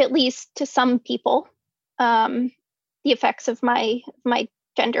negates, at least to some people, the effects of my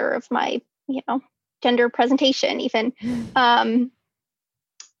gender, of my, gender presentation even.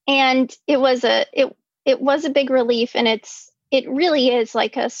 And it was a big relief. And it really is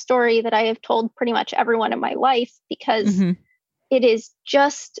like a story that I have told pretty much everyone in my life, because it is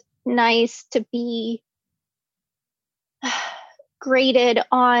just nice to be graded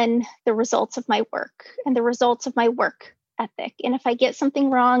on the results of my work and the results of my work ethic. And if I get something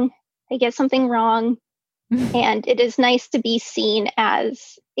wrong, I get something wrong. And it is nice to be seen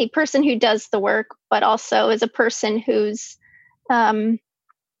as a person who does the work, but also as a person whose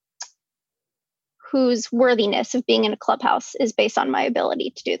worthiness of being in a clubhouse is based on my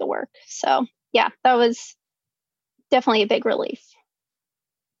ability to do the work. So yeah, that was definitely a big relief.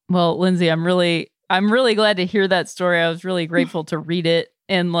 Well, Lindsay, I'm really glad to hear that story. I was really grateful to read it,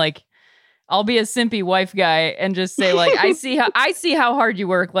 and like, I'll be a simpy wife guy and just say like, I see how hard you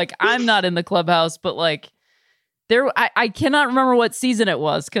work. Like, I'm not in the clubhouse, but like I cannot remember what season it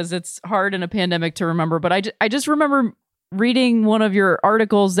was, because it's hard in a pandemic to remember. But I just remember reading one of your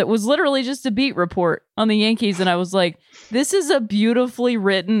articles that was literally just a beat report on the Yankees. And I was like, this is a beautifully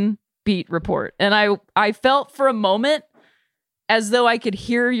written beat report. And I felt for a moment as though I could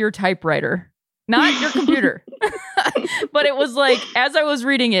hear your typewriter, not your computer. But it was like, as I was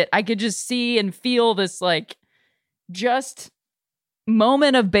reading it, I could just see and feel this like just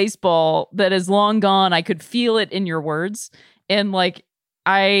moment of baseball that is long gone. I could feel it in your words. And like,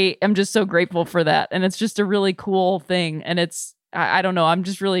 I am just so grateful for that. And it's just a really cool thing. And it's, I don't know, I'm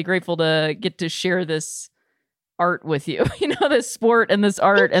just really grateful to get to share this art with you, this sport and this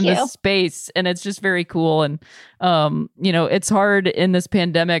art and this space. And it's just very cool. And, it's hard in this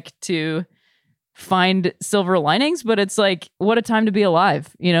pandemic to find silver linings, but it's like, what a time to be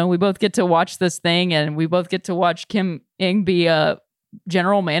alive. We both get to watch this thing, and we both get to watch Kim Ng be a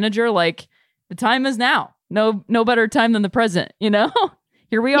general manager. Like, the time is now. No better time than the present,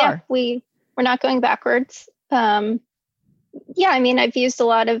 Here we are. We're not going backwards. I've used a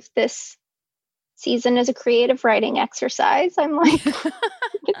lot of this season as a creative writing exercise. I'm like,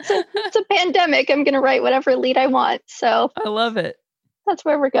 it's a pandemic. I'm going to write whatever lead I want. So I love it. That's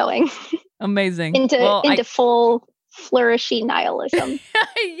where we're going. Amazing. into full flourishy nihilism.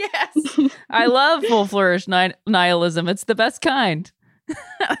 Yes. I love full flourish nihilism. It's the best kind.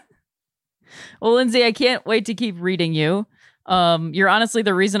 Well, Lindsay, I can't wait to keep reading you. You're honestly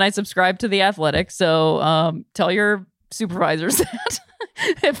the reason I subscribe to The Athletic. So tell your supervisors that,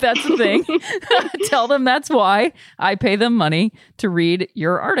 if that's the thing. Tell them that's why I pay them money to read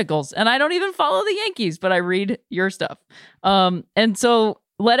your articles. And I don't even follow the Yankees, but I read your stuff. And so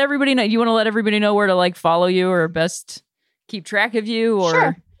let everybody know. You want to let everybody know where to like follow you or best keep track of you? Or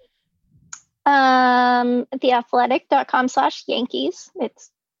Sure. Theathletic.com/Yankees.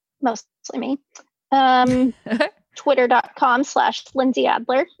 It's mostly me. Twitter.com/Lindsay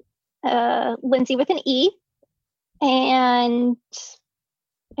Adler. Lindsay with an E. And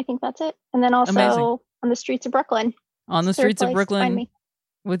I think that's it. And then also Amazing. On the streets of Brooklyn. On the streets of Brooklyn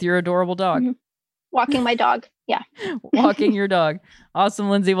with your adorable dog. Mm-hmm. Walking my dog. Yeah. Walking your dog. Awesome,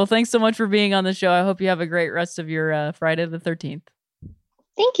 Lindsay. Well, thanks so much for being on the show. I hope you have a great rest of your Friday the 13th.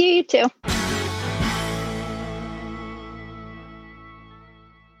 Thank you. You too.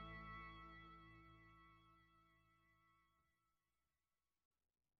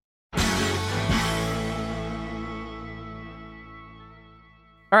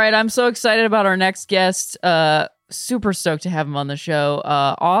 All right, I'm so excited about our next guest. Super stoked to have him on the show.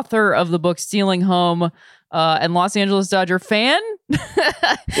 Author of the book Stealing Home and Los Angeles Dodger fan.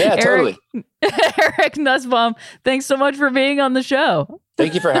 Yeah, totally. Eric Nussbaum, thanks so much for being on the show.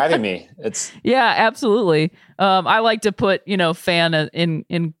 Thank you for having me. Yeah, absolutely. I like to put, fan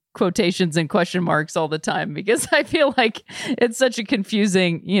in quotations and question marks all the time because I feel like it's such a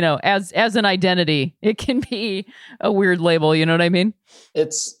confusing, as an identity, it can be a weird label. You know what I mean?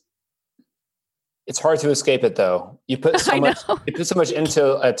 It's hard to escape it though. You put so much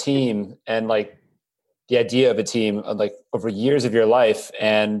into a team and like the idea of a team like over years of your life.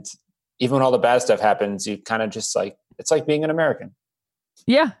 And even when all the bad stuff happens, you kind of just like, it's like being an American.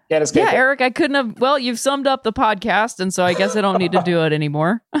 Yeah. Can't escape it. Eric, I couldn't have, well, you've summed up the podcast. And so I guess I don't need to do it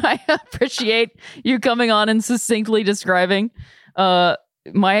anymore. I appreciate you coming on and succinctly describing,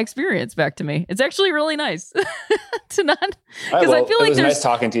 my experience back to me. It's actually really nice to not, because I feel like it was nice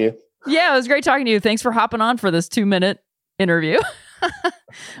talking to you. Yeah, it was great talking to you. Thanks for hopping on for this 2-minute interview.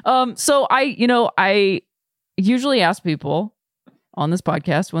 So I usually ask people on this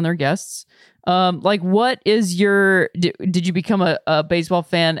podcast when they're guests, like, what is did you become a baseball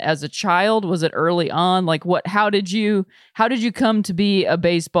fan as a child? Was it early on? Like how did you come to be how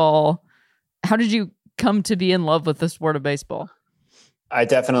did you come to be in love with the sport of baseball? I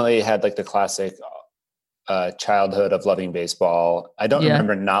definitely had like the classic childhood of loving baseball. I don't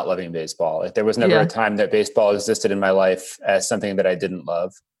remember not loving baseball. Like there was never a time that baseball existed in my life as something that I didn't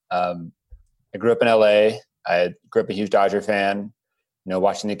love. I grew up in LA. I grew up a huge Dodger fan,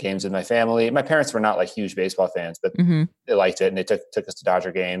 watching the games with my family. My parents were not like huge baseball fans, but they liked it and they took us to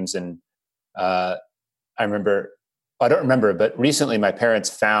Dodger games. And I don't remember, but recently my parents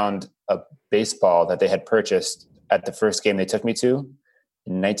found a baseball that they had purchased at the first game they took me to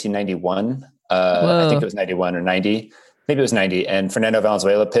in 1991. I think it was 91 or 90. Maybe it was 90. And Fernando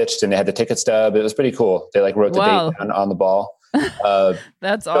Valenzuela pitched and they had the ticket stub. It was pretty cool. They like wrote the date down on the ball.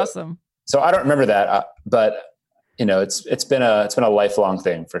 That's awesome. So I don't remember that, but it's been a lifelong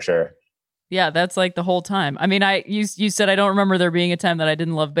thing for sure. Yeah, that's like the whole time. I mean, you said I don't remember there being a time that I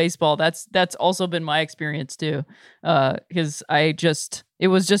didn't love baseball. That's also been my experience too, because it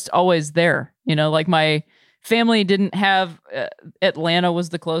was just always there. Like my family didn't have Atlanta was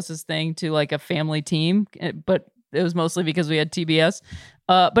the closest thing to like a family team, but it was mostly because we had TBS.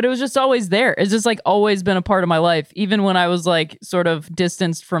 But it was just always there. It's just like always been a part of my life. Even when I was like sort of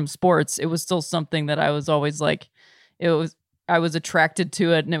distanced from sports, it was still something that I was always like, I was attracted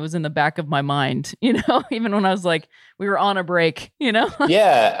to it and it was in the back of my mind, even when I was like, we were on a break,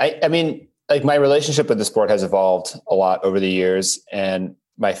 Yeah. I mean, like my relationship with the sport has evolved a lot over the years and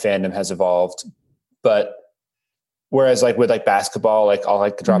my fandom has evolved. But whereas like with like basketball, like I'll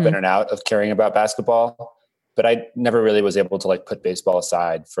like drop in and out of caring about basketball, but I never really was able to like put baseball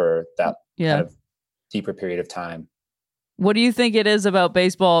aside for that kind of deeper period of time. What do you think it is about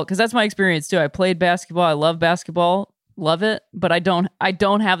baseball? Because that's my experience too. I played basketball. I love basketball, love it, but I don't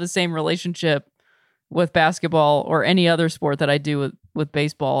have the same relationship with basketball or any other sport that I do with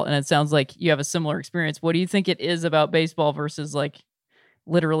baseball. And it sounds like you have a similar experience. What do you think it is about baseball versus like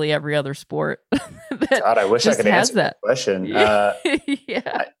literally every other sport? God, I wish I could answer that question.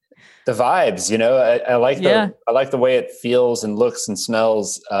 The vibes, I like the way it feels and looks and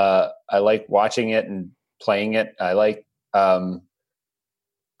smells. I like watching it and playing it. I like the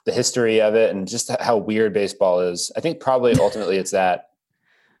history of it and just how weird baseball is. I think probably ultimately it's that.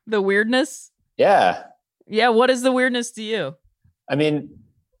 The weirdness? Yeah. Yeah. What is the weirdness to you? I mean,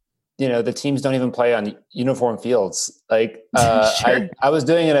 the teams don't even play on uniform fields. Like Sure. I was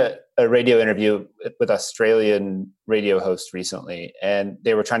doing a radio interview with Australian radio host recently, and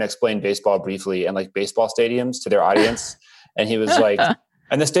they were trying to explain baseball briefly and like baseball stadiums to their audience. And he was like,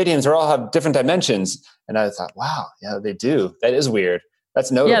 and the stadiums all have different dimensions. And I thought, wow, yeah, they do. That is weird.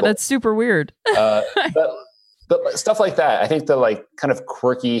 That's notable. Yeah, that's super weird. But stuff like that, I think the like kind of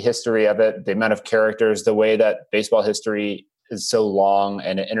quirky history of it, the amount of characters, the way that baseball history is so long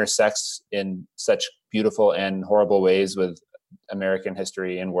and it intersects in such beautiful and horrible ways with American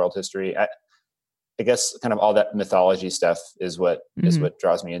history and world history. I guess kind of all that mythology stuff is what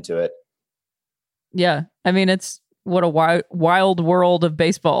draws me into it. Yeah. I mean, it's what a wild world of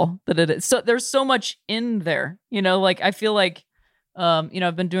baseball that it is. So there's so much in there, like I feel like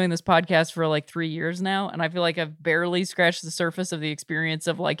I've been doing this podcast for like 3 years now, and I feel like I've barely scratched the surface of the experience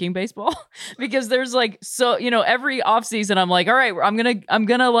of liking baseball because there's like, so, every offseason I'm like, all right, I'm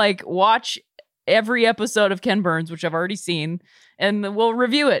gonna like watch every episode of Ken Burns, which I've already seen, and we'll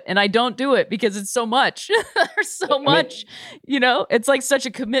review it. And I don't do it because it's so much. There's so much, it's like such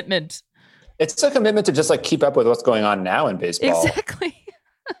a commitment. It's a commitment to just like keep up with what's going on now in baseball. Exactly.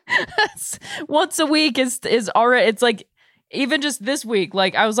 Once a week is already, it's like, even just this week,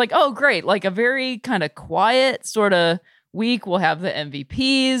 like I was like, oh, great. Like a very kind of quiet sort of week. We'll have the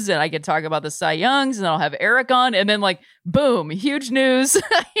MVPs and I can talk about the Cy Youngs and I'll have Eric on. And then like, boom, huge news,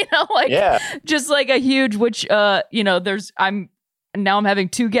 just like a huge, which, I'm having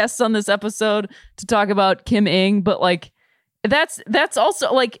 2 guests on this episode to talk about Kim Ng, but like, that's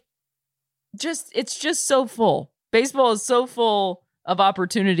also like, it's just so full. Baseball is so full of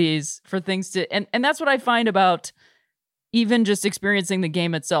opportunities for things to, and that's what I find about even just experiencing the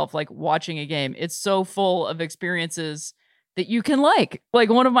game itself, like watching a game. It's so full of experiences that you can like. Like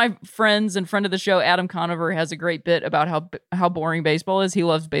one of my friends and friend of the show, Adam Conover, has a great bit about how boring baseball is. He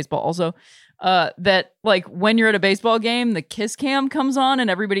loves baseball also. That like when you're at a baseball game, the kiss cam comes on and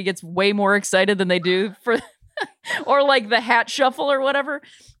everybody gets way more excited than they do for, or like the hat shuffle or whatever.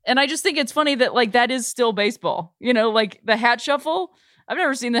 And I just think it's funny that like that is still baseball, like the hat shuffle. I've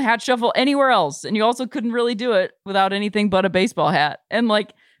never seen the hat shuffle anywhere else. And you also couldn't really do it without anything but a baseball hat. And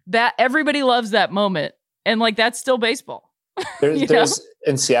like that, everybody loves that moment. And like, that's still baseball. There's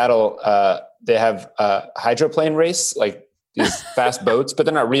in Seattle, they have a hydroplane race, like these fast boats, but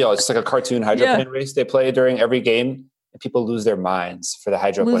they're not real. It's like a cartoon hydroplane race they play during every game. And people lose their minds for the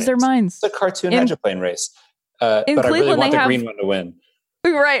hydroplane. Lose their minds. It's a cartoon hydroplane race. But I really want the green one to win.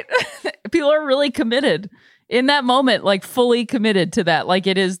 Right. People are really committed. In that moment, like fully committed to that, like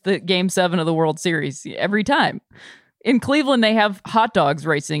it is the Game 7 of the World Series every time. In Cleveland, they have hot dogs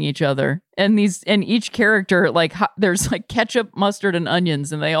racing each other, and each character, like there's like ketchup, mustard, and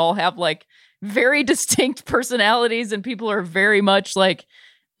onions, and they all have like very distinct personalities, and people are very much like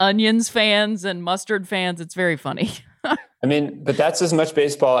onions fans and mustard fans. It's very funny. I mean, but that's as much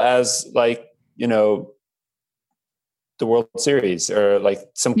baseball as like, the World Series or like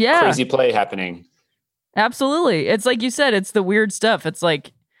some crazy play happening. Absolutely. It's like you said, it's the weird stuff. It's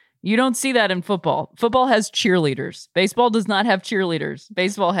like, you don't see that in football. Football has cheerleaders. Baseball does not have cheerleaders.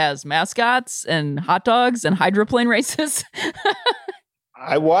 Baseball has mascots and hot dogs and hydroplane races.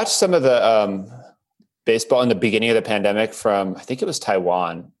 I watched some of the baseball in the beginning of the pandemic from, I think it was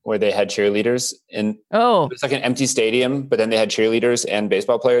Taiwan, where they had cheerleaders. And it was like an empty stadium, but then they had cheerleaders and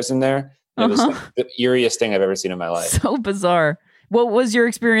baseball players in there. It was like the eeriest thing I've ever seen in my life. So bizarre. What was your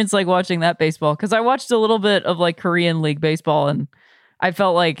experience like watching that baseball? Because I watched a little bit of like Korean League baseball, and I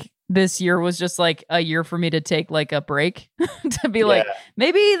felt like this year was just like a year for me to take like a break to be like,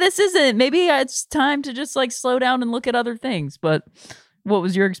 maybe it's time to just like slow down and look at other things. But what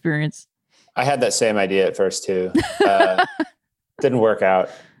was your experience? I had that same idea at first too. Didn't work out.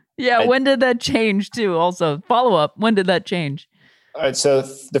 Yeah. When did that change too? Also follow up. When did that change? All right, so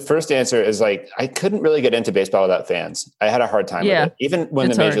the first answer is like, I couldn't really get into baseball without fans. I had a hard time with it, even when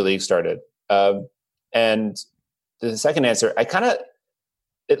the major league started. And the second answer, I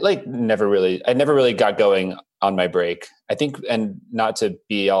never really got going on my break. I think, and not to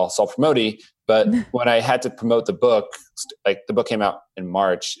be all self-promoting, but when I had to promote the book, like the book came out in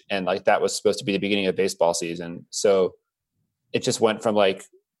March, and like that was supposed to be the beginning of baseball season. So it just went from like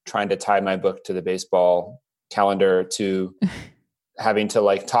trying to tie my book to the baseball calendar to having to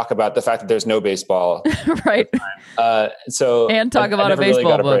like talk about the fact that there's no baseball. Right. And talk about a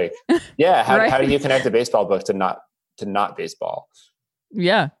baseball book. Yeah. How do you connect a baseball book to not baseball?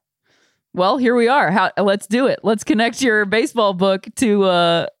 Yeah. Well, here we are. Let's do it. Let's connect your baseball book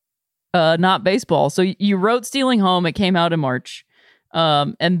to not baseball. So you wrote Stealing Home. It came out in March.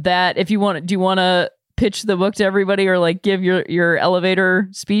 And that, if you want, do you want to pitch the book to everybody or like give your elevator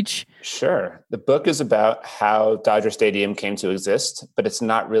speech? Sure. The book is about how Dodger Stadium came to exist, but it's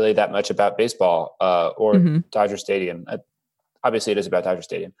not really that much about baseball or Dodger Stadium. Obviously, it is about Dodger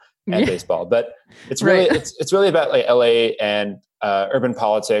Stadium and baseball, but it's really it's really about like LA and urban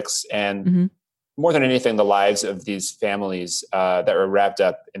politics and more than anything, the lives of these families that were wrapped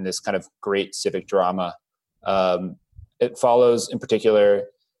up in this kind of great civic drama. It follows, in particular,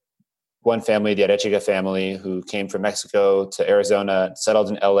 one family, the Arechiga family, who came from Mexico to Arizona, settled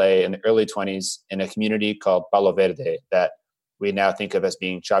in LA in the early 20s in a community called Palo Verde that we now think of as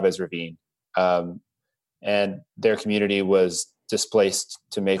being Chavez Ravine. And their community was displaced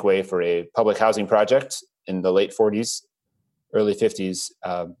to make way for a public housing project in the late 40s, early 50s.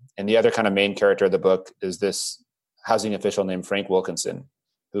 And the other kind of main character of the book is this housing official named Frank Wilkinson,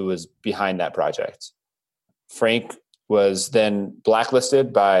 who was behind that project. Frank was then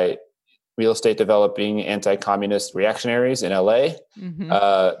blacklisted by real estate developing anti-communist reactionaries in LA. Mm-hmm.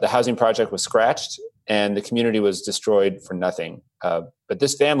 The housing project was scratched and the community was destroyed for nothing. But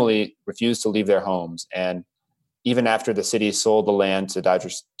this family refused to leave their homes. And even after the city sold the land to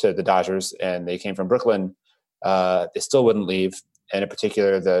the Dodgers and they came from Brooklyn, they still wouldn't leave. And in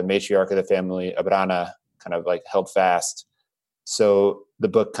particular, the matriarch of the family, Abrana, kind of like held fast. So the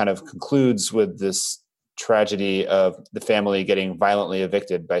book kind of concludes with this tragedy of the family getting violently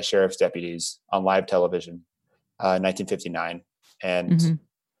evicted by sheriff's deputies on live television, 1959. And mm-hmm.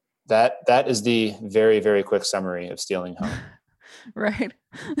 that is the very, very quick summary of Stealing Home. Right.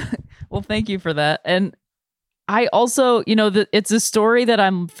 Well, thank you for that. And I also, it's a story that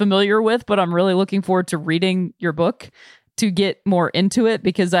I'm familiar with, but I'm really looking forward to reading your book to get more into it,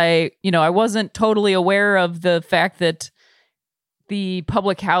 because I wasn't totally aware of the fact that the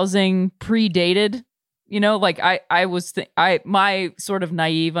public housing predated, my sort of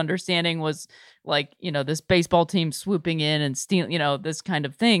naive understanding was like, this baseball team swooping in and stealing, this kind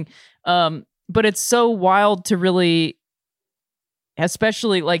of thing. But it's so wild to really,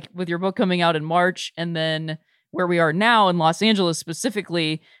 especially like with your book coming out in March and then where we are now in Los Angeles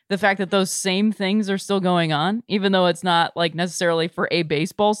specifically, the fact that those same things are still going on, even though it's not like necessarily for a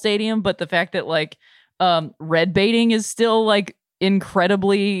baseball stadium, but the fact that like red baiting is still like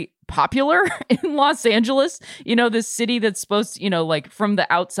incredibly popular in Los Angeles, this city that's supposed to, like from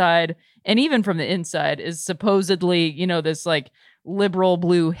the outside and even from the inside is supposedly, this like liberal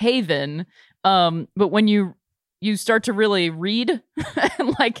blue haven. But when you start to really read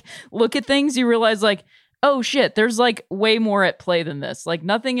and like look at things, you realize like, oh shit, there's like way more at play than this. Like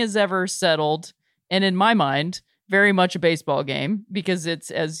nothing is ever settled. And in my mind, very much a baseball game, because it's,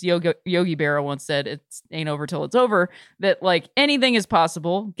 as Yogi Berra once said, it ain't over till it's over, that like anything is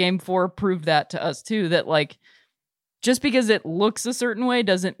possible. Game 4 proved that to us too, that like just because it looks a certain way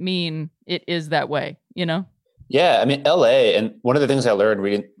doesn't mean it is that way, Yeah, I mean, LA, and one of the things I learned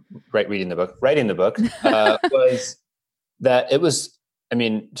writing the book, was that it was,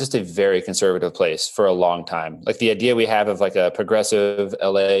 just a very conservative place for a long time. Like the idea we have of like a progressive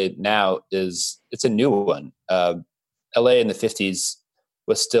LA now it's a new one. LA in the 50s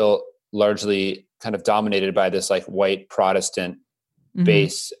was still largely kind of dominated by this like white Protestant mm-hmm.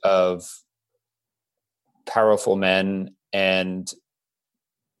 base of powerful men and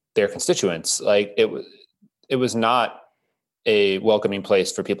their constituents. Like it was not a welcoming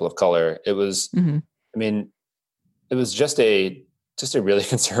place for people of color. It was, mm-hmm. It was just a really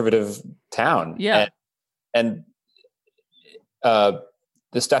conservative town. Yeah. And the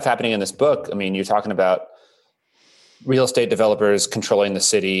stuff happening in this book, you're talking about real estate developers controlling the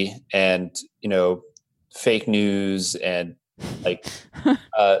city and, fake news and like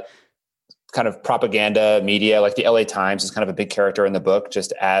kind of propaganda media. Like the LA Times is kind of a big character in the book,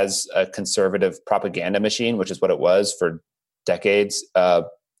 just as a conservative propaganda machine, which is what it was for decades.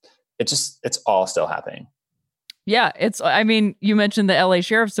 It's all still happening. Yeah, you mentioned the LA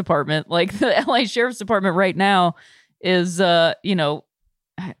Sheriff's Department. Like the LA Sheriff's Department right now is,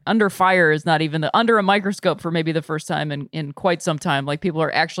 under fire, is not even under a microscope for maybe the first time in quite some time. Like people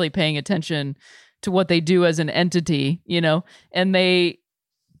are actually paying attention to what they do as an entity, and they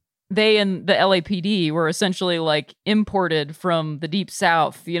and the LAPD were essentially like imported from the deep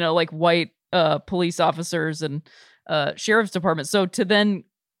South, like white police officers and sheriff's department. So to then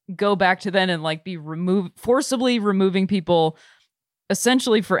go back to then and like be forcibly removing people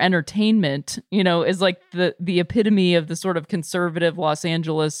essentially for entertainment, is like the epitome of the sort of conservative Los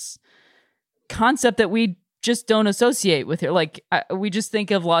Angeles concept that we just don't associate with here. Like we just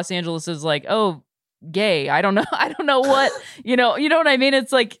think of Los Angeles as like, oh, gay. I don't know what, you know what I mean?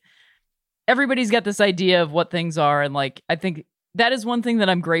 It's like everybody's got this idea of what things are. And like, I think that is one thing that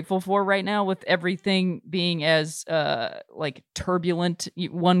I'm grateful for right now, with everything being as like turbulent,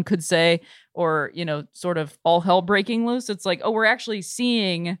 one could say, or, sort of all hell breaking loose. It's like, oh, we're actually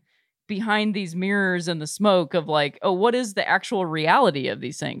seeing behind these mirrors and the smoke of like, oh, what is the actual reality of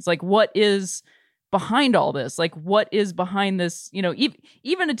these things? Like, what is behind all this? Like, what is behind this?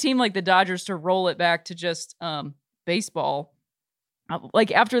 Even a team like the Dodgers, to roll it back to just baseball,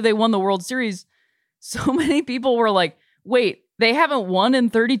 like after they won the World Series, so many people were like, wait, they haven't won in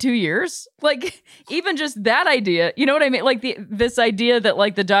 32 years? Like, even just that idea, you know what I mean? Like this idea that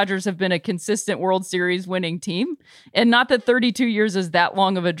like the Dodgers have been a consistent World Series winning team, and not that 32 years is that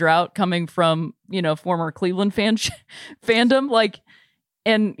long of a drought coming from, former Cleveland fandom. Like,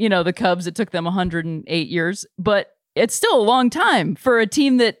 and, the Cubs, it took them 108 years, but it's still a long time for a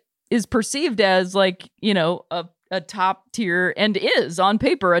team that is perceived as like, a top tier, and is on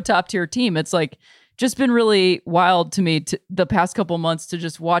paper a top tier team. It's like just been really wild to me the past couple months to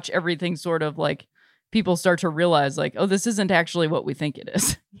just watch everything sort of like people start to realize like, oh, this isn't actually what we think it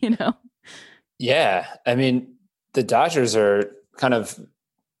is, you know? Yeah. I mean, the Dodgers are kind of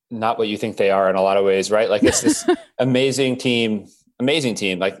not what you think they are in a lot of ways, right? Like it's this amazing team.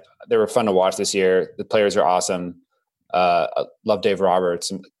 Like they were fun to watch this year. The players are awesome. I love Dave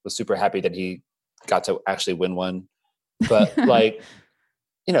Roberts and was super happy that he got to actually win one. But like,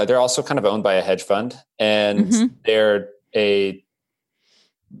 you know, they're also kind of owned by a hedge fund, and they're a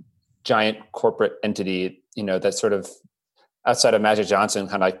giant corporate entity, you know, that's sort of outside of Magic Johnson,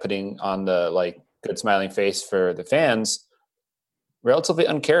 kind of like putting on the like good smiling face for the fans, relatively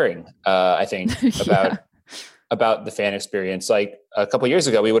uncaring, I think, about the fan experience. Like a couple of years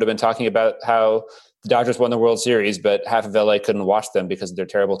ago, we would have been talking about how the Dodgers won the World Series, but half of LA couldn't watch them because of their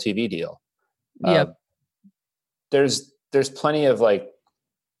terrible TV deal. There's plenty of like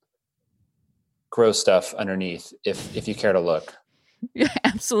gross stuff underneath if you care to look. Yeah,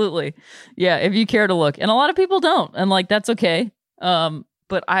 absolutely. Yeah, if you care to look. And a lot of people don't. And like that's okay.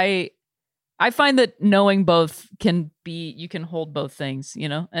 But I find that knowing both you can hold both things, you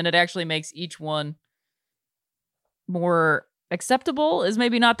know, and it actually makes each one more acceptable is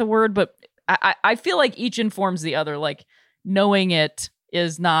maybe not the word, but I feel like each informs the other. Like knowing it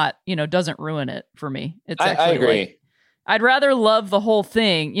is not, you know, doesn't ruin it for me. It's actually I agree. Like, I'd rather love the whole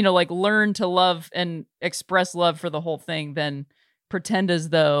thing, you know, like learn to love and express love for the whole thing than pretend as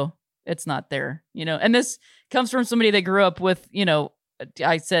though it's not there, you know. And this comes from somebody that grew up with, you know,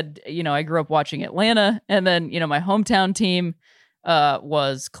 I said, you know, I grew up watching Atlanta, and then, you know, my hometown team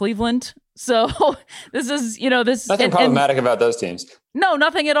was Cleveland. So this is, you know, this nothing problematic about those teams. No,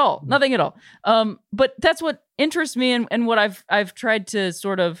 nothing at all. Nothing at all. But that's what interests me and what I've tried to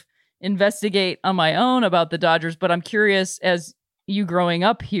sort of investigate on my own about the Dodgers. But I'm curious, as you growing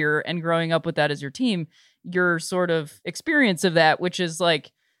up here and growing up with that as your team, your sort of experience of that, which is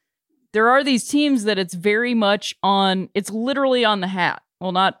like, there are these teams that it's very much on, it's literally on the hat.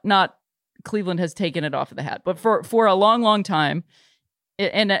 Well, not Cleveland has taken it off of the hat, but for a long, long time,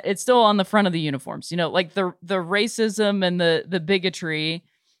 and it's still on the front of the uniforms, you know, like the racism and the bigotry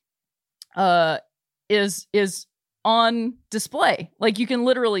is on display. Like you can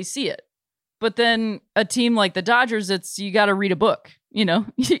literally see it. But then a team like the Dodgers, it's, you got to read a book, you know,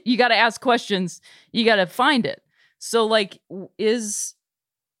 you got to ask questions, you got to find it. So like,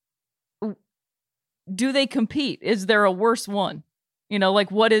 do they compete? Is there a worse one? You know, like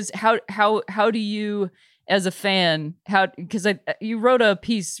how do you as a fan, because you wrote a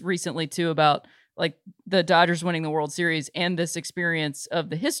piece recently too about like the Dodgers winning the World Series and this experience of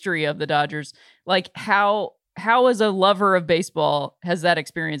the history of the Dodgers. Like how as a lover of baseball has that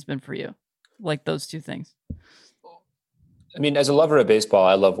experience been for you? Like those two things. I mean, as a lover of baseball,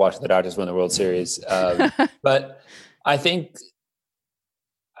 I love watching the Dodgers win the World Series. But I think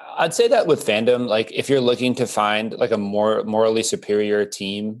I'd say that with fandom, like if you're looking to find like a more morally superior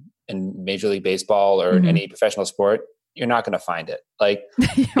team in Major League Baseball or any professional sport, you're not going to find it. Like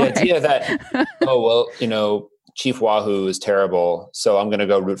the idea that, oh, well, you know, Chief Wahoo is terrible, so I'm going to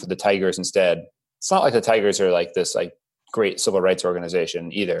go root for the Tigers instead. It's not like the Tigers are like this like great civil rights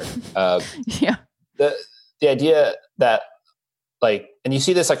organization either. The idea that like, and you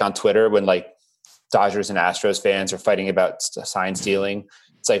see this like on Twitter when like Dodgers and Astros fans are fighting about sign stealing.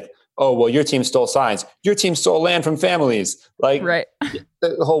 It's like, oh, well, your team stole signs. Your team stole land from families. Like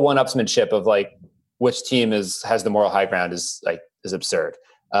the whole one-upsmanship of like which team has the moral high ground is absurd.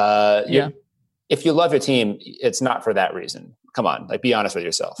 If you love your team, it's not for that reason. Come on, like be honest with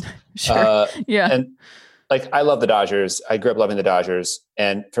yourself. Sure. And like I love the Dodgers. I grew up loving the Dodgers,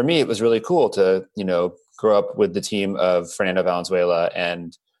 and for me, it was really cool to grow up with the team of Fernando Valenzuela,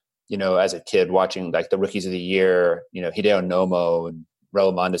 and as a kid watching like the rookies of the year, Hideo Nomo and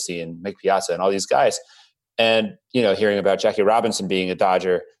Raul Mondesi and Mick Piazza and all these guys, and hearing about Jackie Robinson being a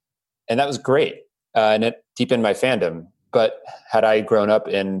Dodger, and that was great, and it deepened my fandom. But had I grown up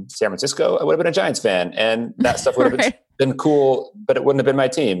in San Francisco, I would have been a Giants fan, and that stuff would have been cool, but it wouldn't have been my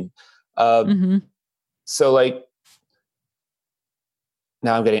team. So like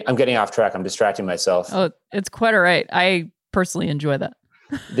now I'm getting off track. I'm distracting myself. Oh, it's quite all right. I personally enjoy that.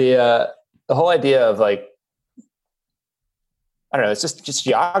 The whole idea of like, I don't know, it's just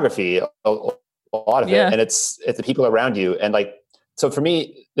geography, a lot of it. And it's the people around you. And like, so for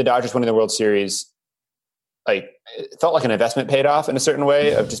me, the Dodgers winning the World Series, like it felt like an investment paid off in a certain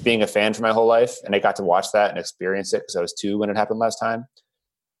way of just being a fan for my whole life. And I got to watch that and experience it because I was 2 when it happened last time.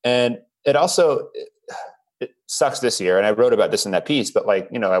 And it also, it sucks this year. And I wrote about this in that piece, but like,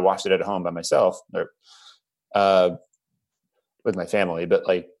 I watched it at home by myself. with my family, but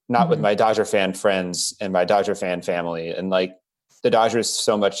like not with my Dodger fan friends and my Dodger fan family. And like the Dodgers,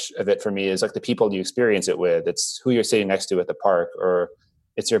 so much of it for me is like the people you experience it with. It's who you're sitting next to at the park, or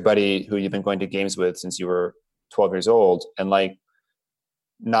it's your buddy who you've been going to games with since you were 12 years old. And like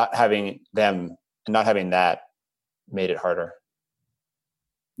not having them and not having that made it harder.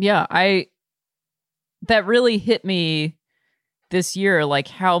 Yeah, that really hit me this year, like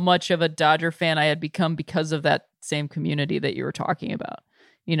how much of a Dodger fan I had become because of that same community that you were talking about.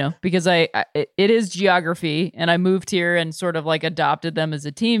 You know, because it is geography, and I moved here and sort of like adopted them as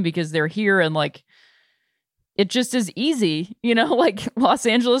a team because they're here, and like it just is easy, you know, like Los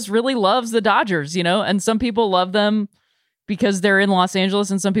Angeles really loves the Dodgers, you know, and some people love them because they're in Los Angeles,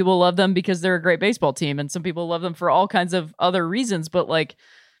 and some people love them because they're a great baseball team, and some people love them for all kinds of other reasons. But like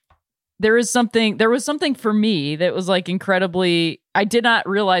there was something for me that was like incredibly, I did not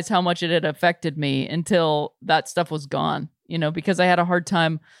realize how much it had affected me until that stuff was gone. You know, because I had a hard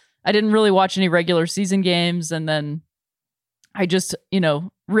time. I didn't really watch any regular season games. And then I just, you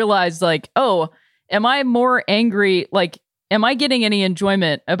know, realized like, oh, am I more angry? Like, am I getting any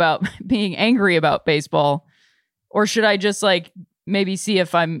enjoyment about being angry about baseball? Or should I just like maybe see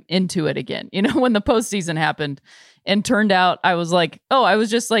if I'm into it again? You know, when the postseason happened and turned out I was like, oh, I was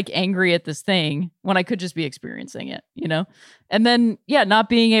just like angry at this thing when I could just be experiencing it, you know? And then, yeah, not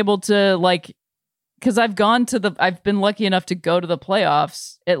being able to like, because I've been lucky enough to go to the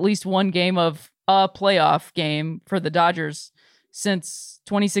playoffs, at least one game of a playoff game for the Dodgers since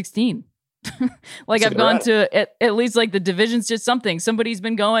 2016. Like I've gone to at least like the division's just something. Somebody's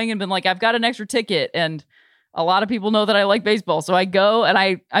been going and been like, I've got an extra ticket, and a lot of people know that I like baseball. So I go, and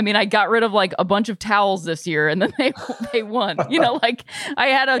I mean, I got rid of like a bunch of towels this year, and then they won. You know, like I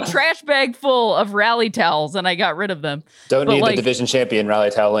had a trash bag full of rally towels and I got rid of them. Don't need the division champion rally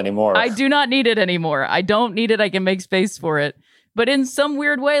towel anymore. I do not need it anymore. I don't need it. I can make space for it. But in some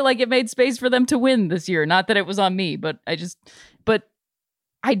weird way, like it made space for them to win this year. Not that it was on me, but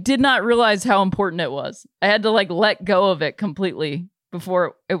I did not realize how important it was. I had to like let go of it completely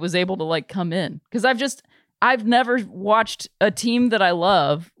before it was able to like come in. Because I've never watched a team that I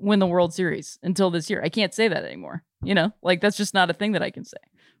love win the World Series until this year. I can't say that anymore. You know, like that's just not a thing that I can say.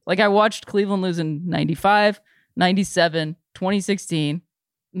 Like I watched Cleveland lose in 95, 97, 2016.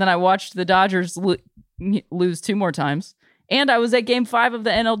 And then I watched the Dodgers lose 2 more times. And I was at Game 5 of the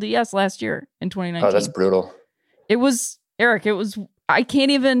NLDS last year in 2019. Oh, that's brutal. It was, Eric, I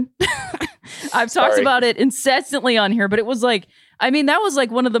can't even, I've talked about it incessantly on here, but it was like, I mean, that was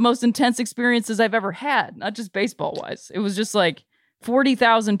like one of the most intense experiences I've ever had, not just baseball wise. It was just like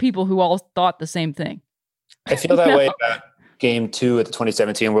 40,000 people who all thought the same thing. I feel that way about Game 2 at the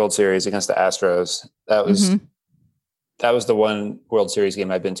 2017 World Series against the Astros. That was the one World Series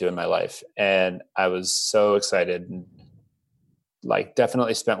game I've been to in my life. And I was so excited, and like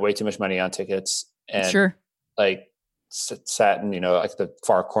definitely spent way too much money on tickets, and like sat in, you know, like the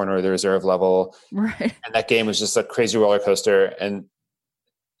far corner of the reserve level. Right. And that game was just a crazy roller coaster. And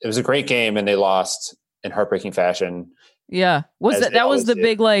it was a great game, and they lost in heartbreaking fashion. Yeah. That was the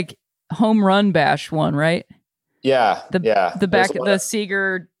big like home run bash one, right? Yeah. The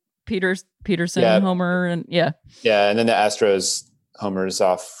Seager Peterson homer, and yeah. And then the Astros homers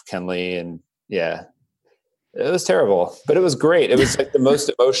off Kenley, and yeah. It was terrible, but it was great. It was like the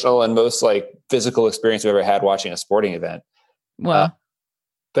most emotional and most like physical experience I've ever had watching a sporting event. Wow.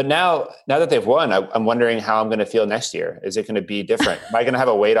 But now that they've won, I'm wondering how I'm going to feel next year. Is it going to be different? Am I going to have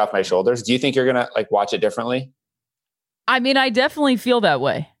a weight off my shoulders? Do you think you're going to like watch it differently? I mean, I definitely feel that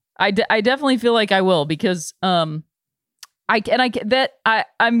way. I definitely feel like I will, because I'm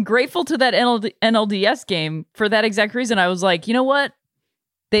grateful to that NLDS game for that exact reason. I was like, you know what?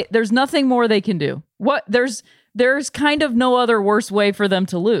 There's nothing more they can do. There's kind of no other worse way for them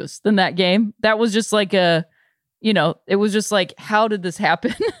to lose than that game. That was just like it was just like, how did this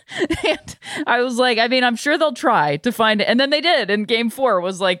happen? And I was like, I mean, I'm sure they'll try to find it. And then they did. And Game 4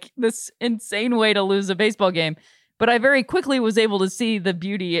 was like this insane way to lose a baseball game. But I very quickly was able to see the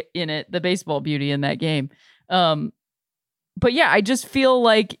beauty in it, the baseball beauty in that game. But yeah, I just feel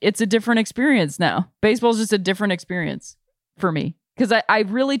like it's a different experience now. Baseball's just a different experience for me. Because I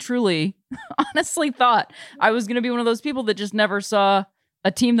really, truly, honestly thought I was going to be one of those people that just never saw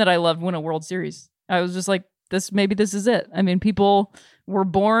a team that I loved win a World Series. I was just like, maybe this is it. I mean, people were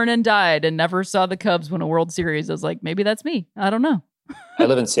born and died and never saw the Cubs win a World Series. I was like, maybe that's me. I don't know. I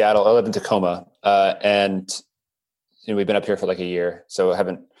live in Seattle. I live in Tacoma. And we've been up here for like a year. So I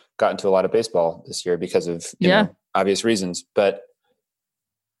haven't gotten to a lot of baseball this year because of obvious reasons. But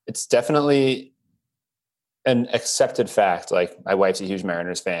it's definitely an accepted fact. Like my wife's a huge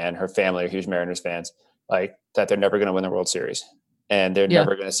Mariners fan. Her family are huge Mariners fans. like that they're never going to win the World Series and they're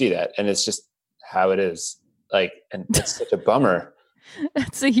never going to see that. And it's just how it is. Like, and it's such a bummer.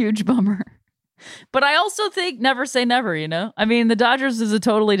 It's a huge bummer. But I also think never say never, you know? I mean, the Dodgers is a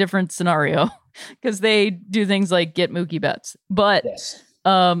totally different scenario because they do things like get Mookie Betts. But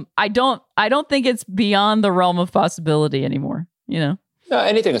I don't think it's beyond the realm of possibility anymore, you know? No,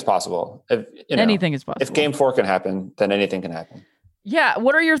 anything is possible. Anything is possible. If Game 4 can happen, then anything can happen. Yeah.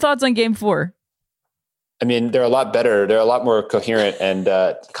 What are your thoughts on Game 4? I mean, they're a lot better. They're a lot more coherent and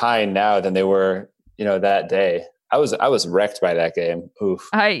kind now than they were, that day. I was wrecked by that game. Oof.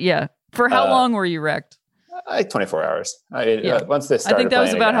 For how long were you wrecked? Like 24 hours. I mean, once they started, I think that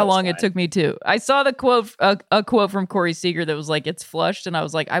was about how long it took me too. I saw the quote, a quote from Corey Seager that was like, "It's flushed," and I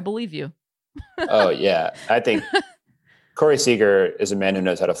was like, "I believe you." Oh yeah, I think Corey Seager is a man who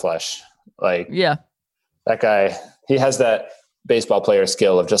knows how to flush. Like, that guy, he has that baseball player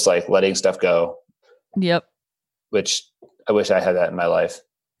skill of just like letting stuff go. Yep. Which I wish I had that in my life.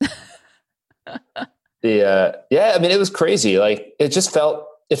 I mean, it was crazy. Like it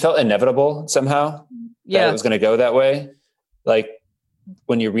felt inevitable somehow that it was going to go that way. Like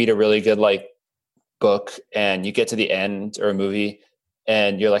when you read a really good like book and you get to the end or a movie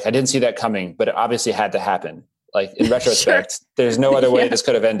and you're like, I didn't see that coming, but it obviously had to happen. Like in retrospect, there's no other way this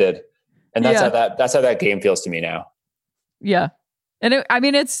could have ended. And that's how that game feels to me now. Yeah. And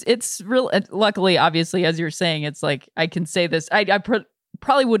it's real. Luckily, obviously, as you're saying, it's like I can say this. I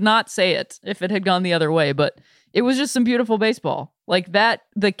probably would not say it if it had gone the other way, but it was just some beautiful baseball. Like that,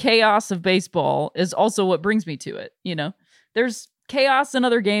 the chaos of baseball is also what brings me to it. You know, there's chaos in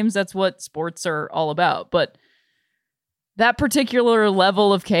other games. That's what sports are all about. But that particular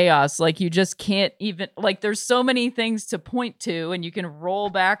level of chaos, like you just can't even, like there's so many things to point to, and you can roll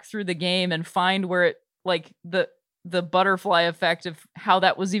back through the game and find where it, like the butterfly effect of how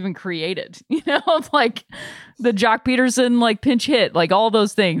that was even created, like the Jock Peterson, like pinch hit, like all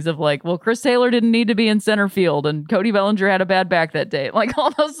those things of like, well, Chris Taylor didn't need to be in center field and Cody Bellinger had a bad back that day. Like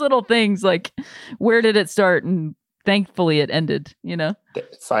all those little things, like where did it start? And thankfully it ended,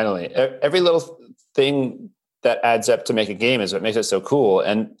 Finally, every little thing that adds up to make a game is what makes it so cool.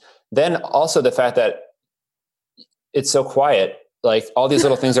 And then also the fact that it's so quiet. Like all these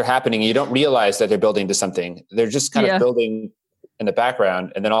little things are happening. You don't realize that they're building to something. They're just kind of building in the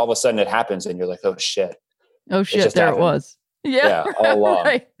background. And then all of a sudden it happens and you're like, oh shit. Oh shit. There happened. It was. Yeah. All along.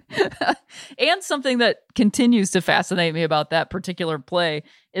 Right. And something that continues to fascinate me about that particular play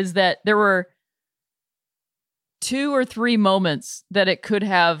is that there were 2 or 3 moments that it could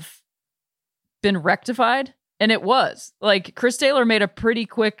have been rectified. And it was like Chris Taylor made a pretty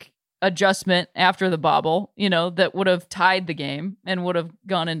quick adjustment after the bobble, that would have tied the game and would have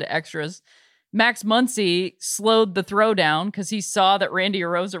gone into extras. Max Muncy slowed the throw down because he saw that Randy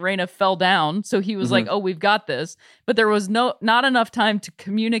Arozarena fell down. So he was like, oh, we've got this. But there was not enough time to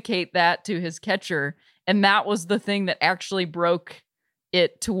communicate that to his catcher. And that was the thing that actually broke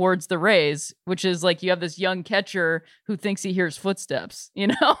it towards the Rays, which is like you have this young catcher who thinks he hears footsteps,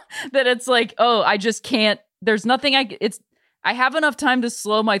 that it's like, oh, I just can't, there's nothing I have enough time to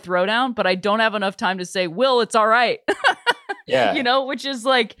slow my throw down, but I don't have enough time to say, Will, it's all right. Yeah. Which is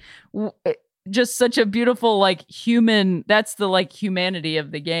like just such a beautiful, like that's the like humanity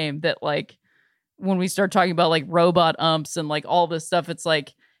of the game that like when we start talking about like robot umps and like all this stuff, it's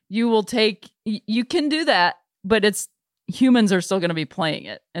like you can do that, but humans are still going to be playing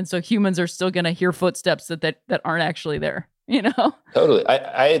it. And so humans are still going to hear footsteps that aren't actually there, Totally.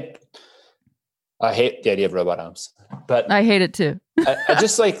 I hate the idea of robot umps, but I hate it too. I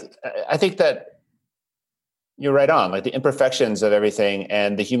just I think that you're right on. Like the imperfections of everything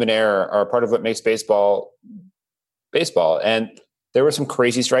and the human error are part of what makes baseball. And there were some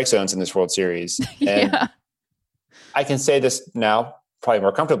crazy strike zones in this World Series. And I can say this now probably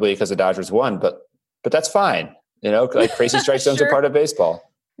more comfortably because the Dodgers won, but that's fine. Like crazy strike zones are part of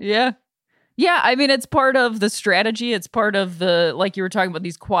baseball. Yeah. Yeah. I mean, it's part of the strategy. It's part of the, like you were talking about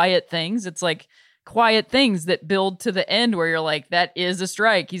these quiet things. It's like quiet things that build to the end where you're like, that is a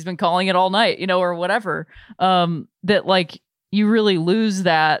strike. He's been calling it all night, or whatever. That like you really lose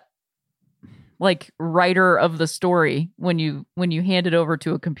that like writer of the story when you hand it over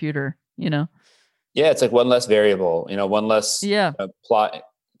to a computer, Yeah, it's like one less variable, one less plot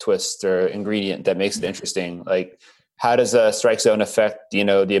twist or ingredient that makes it interesting. Like how does a strike zone affect, the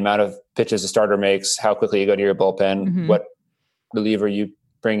amount of pitches a starter makes, how quickly you go to your bullpen, what reliever you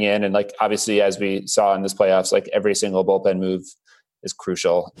bring in. And like, obviously, as we saw in this playoffs, like every single bullpen move is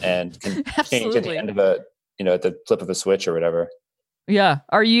crucial and can change at the end of at the flip of a switch or whatever. Yeah.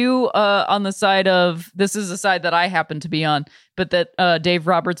 Are you on the side of, this is a side that I happen to be on, but that Dave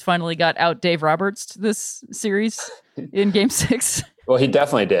Roberts finally got out Dave Roberts this series in Game 6? Well, he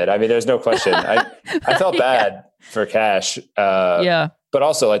definitely did. I mean, there's no question. I felt bad for Cash. Yeah. But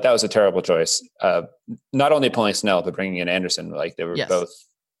also, like, that was a terrible choice. Not only pulling Snell, but bringing in Anderson. Like, they were both,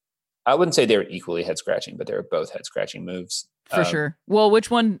 I wouldn't say they were equally head scratching, but they were both head scratching moves. For sure. Well, which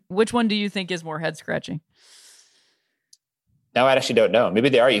one do you think is more head scratching? Now I actually don't know. Maybe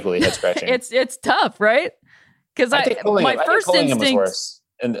they are equally head scratching. It's tough, right? Because my first instinct was worse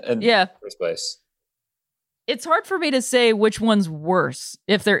in the first place. It's hard for me to say which one's worse,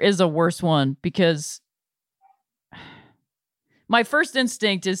 if there is a worse one, because my first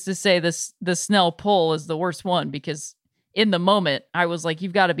instinct is to say the Snell pull is the worst one, because in the moment I was like,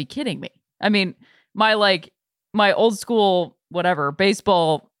 you've got to be kidding me. I mean, my old school, whatever,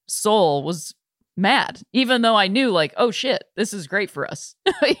 baseball soul was mad, even though I knew, like, oh shit, this is great for us.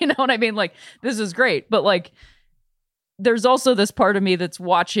 You know what I mean? Like, this is great. But like, there's also this part of me that's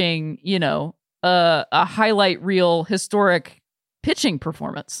watching, you know, a highlight reel historic pitching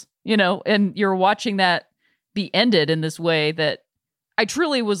performance, you know, and you're watching that be ended in this way that I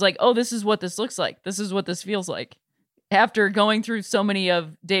truly was like, oh, this is what this looks like. This is what this feels like. After going through so many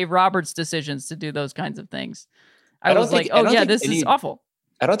of Dave Roberts' decisions to do those kinds of things, I was like, oh yeah, this is awful.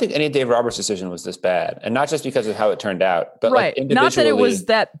 I don't think any Dave Roberts' decision was this bad. And not just because of how it turned out, but right. Like individually. Not that it was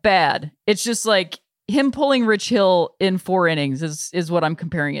that bad. It's just like him pulling Rich Hill in 4 innings is what I'm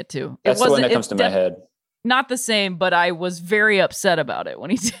comparing it to. That's the one that comes to my head. Not the same, but I was very upset about it when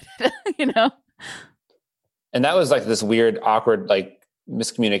he did it, you know? And that was like this weird, awkward, like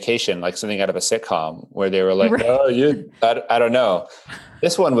miscommunication, like something out of a sitcom where they were like, right. Oh, I don't know.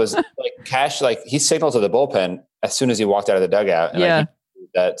 This one was like Cash, like he signaled to the bullpen as soon as he walked out of the dugout. And like,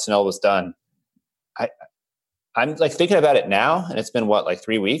 that Snell was done. I'm like thinking about it now, and it's been like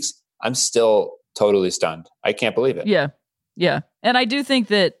 3 weeks. I'm still totally stunned. I can't believe it. Yeah. Yeah. And I do think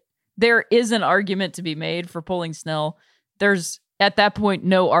that there is an argument to be made for pulling Snell. There's at that point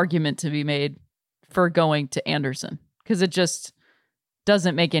no argument to be made for going to Anderson, because it just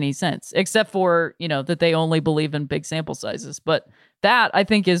doesn't make any sense, except for, you know, that they only believe in big sample sizes. But that, I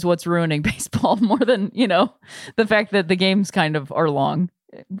think, is what's ruining baseball more than, you know, the fact that the games kind of are long.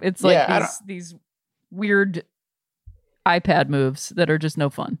 It's like these weird iPad moves that are just no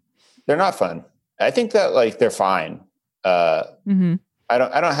fun. They're not fun. I think that like they're fine. Mm-hmm. I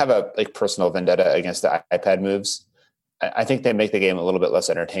don't have a like personal vendetta against the iPad moves. I think they make the game a little bit less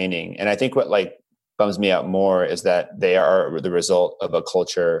entertaining. And I think what like bums me out more is that they are the result of a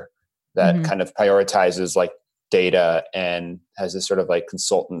culture that kind of prioritizes like data and has this sort of like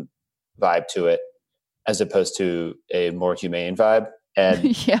consultant vibe to it, as opposed to a more humane vibe.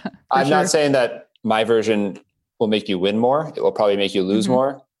 And I'm not saying that my version will make you win more. It will probably make you lose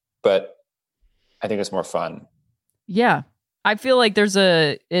more, but I think it's more fun. Yeah. I feel like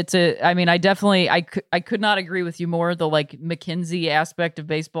I could not agree with you more. The like McKinsey aspect of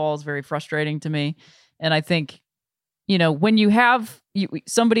baseball is very frustrating to me. And I think, you know, when you have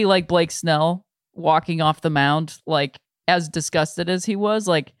somebody like Blake Snell walking off the mound, like as disgusted as he was,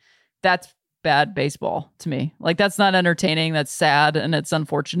 like that's bad baseball to me. Like that's not entertaining. That's sad. And it's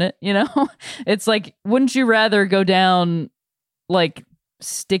unfortunate, you know. It's like, wouldn't you rather go down like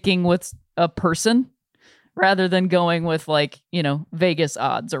sticking with a person rather than going with like, you know, Vegas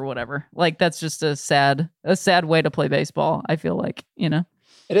odds or whatever? Like that's just a sad way to play baseball, I feel like, you know.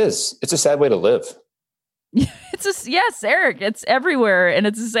 It is. It's a sad way to live. Yes, Eric, it's everywhere, and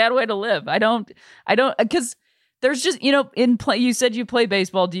it's a sad way to live. I don't, because there's just, you know, you said you play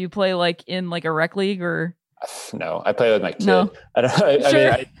baseball. Do you play like in like a rec league or? No, I play with my kid. No.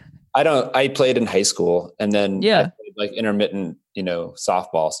 I played in high school, and then I played like intermittent, you know,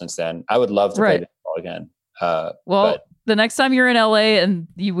 softball since then. I would love to play baseball again. But the next time you're in LA and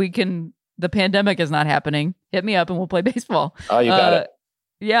the pandemic is not happening, hit me up and we'll play baseball. Oh, you got it.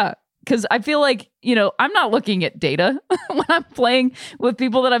 Yeah. Because I feel like, you know, I'm not looking at data when I'm playing with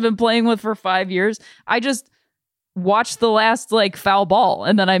people that I've been playing with for 5 years. I just watched the last like foul ball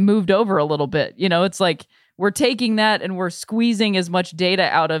and then I moved over a little bit. You know, it's like we're taking that and we're squeezing as much data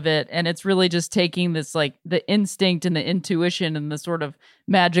out of it. And it's really just taking this like the instinct and the intuition and the sort of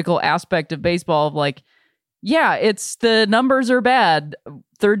magical aspect of baseball of like, yeah, it's the numbers are bad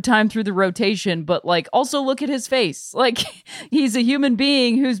 3rd time through the rotation, but like also look at his face. Like he's a human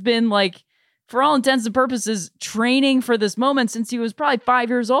being who's been like, for all intents and purposes, training for this moment since he was probably 5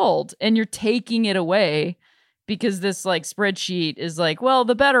 years old. And you're taking it away because this like spreadsheet is like, well,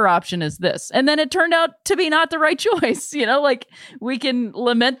 the better option is this. And then it turned out to be not the right choice. You know, like we can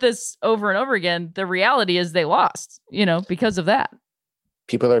lament this over and over again. The reality is they lost, you know, because of that.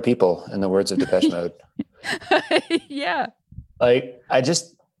 People are people, in the words of Depeche Mode. Yeah. Like, I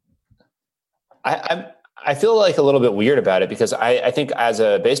feel like a little bit weird about it because I think as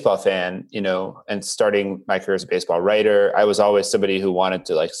a baseball fan, you know, and starting my career as a baseball writer, I was always somebody who wanted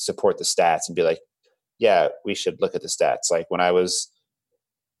to like support the stats and be like, yeah, we should look at the stats. Like when I was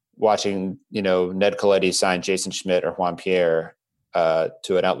watching, you know, Ned Colletti sign Jason Schmidt or Juan Pierre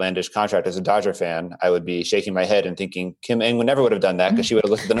to an outlandish contract as a Dodger fan, I would be shaking my head and thinking Kim Ng never would have done that because she would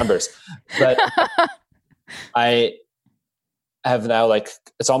have looked at the numbers. But I have now, like,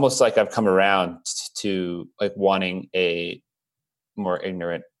 it's almost like I've come around to like wanting a more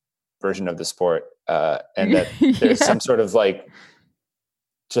ignorant version of the sport, and that there's some sort of like,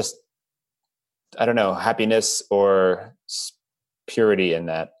 just, I don't know, happiness or purity in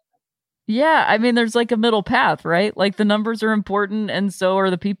that. Yeah, I mean, there's like a middle path, right? Like the numbers are important, and so are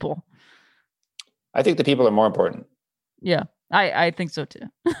the people. I think the people are more important. Yeah, I think so too,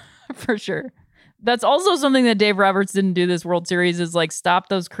 for sure. That's also something that Dave Roberts didn't do this World Series, is like stop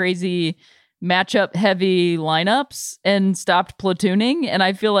those crazy matchup heavy lineups and stopped platooning. And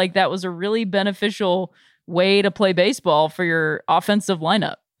I feel like that was a really beneficial way to play baseball for your offensive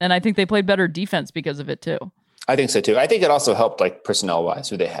lineup. And I think they played better defense because of it too. I think so too. I think it also helped like personnel wise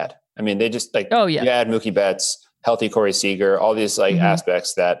who they had. I mean, they just like, you had Mookie Betts, healthy Corey Seager, all these like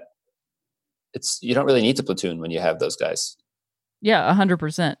aspects that you don't really need to platoon when you have those guys. Yeah,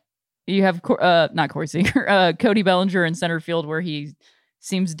 100%. You have not Corey Seager, Cody Bellinger in center field, where he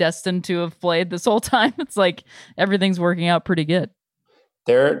seems destined to have played this whole time. It's like everything's working out pretty good.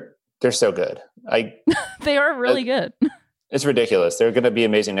 They're so good. They are really good. It's ridiculous. They're going to be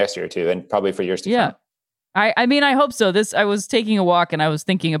amazing next year too, and probably for years to come. I mean, I hope so. I was taking a walk and I was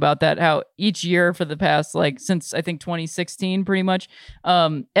thinking about that, how each year for the past, like since I think 2016, pretty much,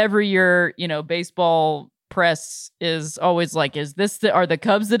 every year, you know, baseball press is always like, are the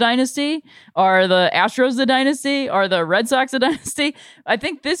Cubs the dynasty? Are the Astros the dynasty? Are the Red Sox the dynasty? I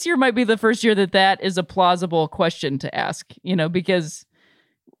think this year might be the first year that is a plausible question to ask, you know, because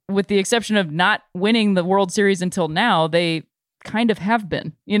with the exception of not winning the World Series until now, they kind of have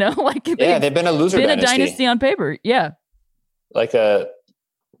been, you know, like they've been a loser dynasty. A dynasty on paper. Yeah. Like I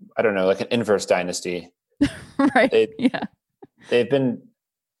don't know, like an inverse dynasty. Right. They've been,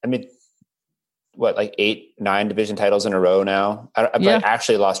 I mean, what, like 8-9 division titles in a row now? I've like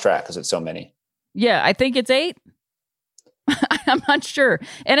actually lost track because it's so many. Yeah, I think it's 8. I'm not sure.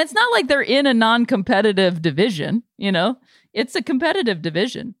 And it's not like they're in a non-competitive division, you know? It's a competitive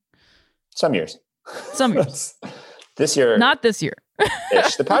division. Some years. This year. Not this year.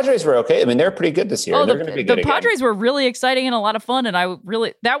 The Padres were okay. I mean, they're pretty good this year. They're going to be good again. The Padres were really exciting and a lot of fun. And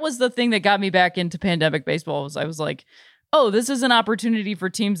that was the thing that got me back into pandemic baseball, was I was like, oh, this is an opportunity for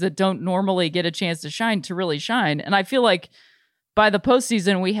teams that don't normally get a chance to shine to really shine. And I feel like by the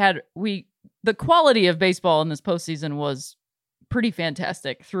postseason, the quality of baseball in this postseason was pretty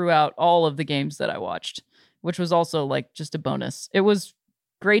fantastic throughout all of the games that I watched, which was also like just a bonus. It was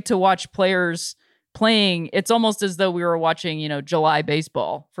great to watch players playing. It's almost as though we were watching, you know, July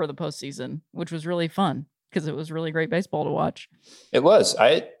baseball for the postseason, which was really fun because it was really great baseball to watch. It was.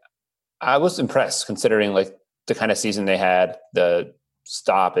 I was impressed considering like the kind of season they had, the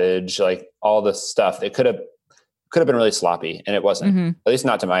stoppage, like all the stuff. It could have been really sloppy, and it wasn't. At least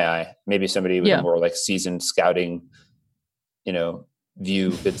not to my eye. Maybe somebody with a more like seasoned scouting, you know,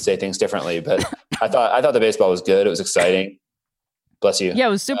 view could say things differently. But I thought the baseball was good. It was exciting. Bless you. Yeah, it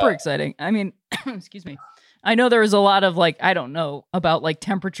was super exciting. I mean, excuse me. I know there was a lot of like, I don't know about like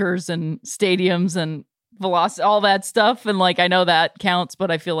temperatures and stadiums and velocity, all that stuff, and like I know that counts, but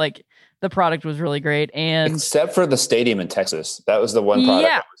I feel like the product was really great. And except for the stadium in Texas, that was the one product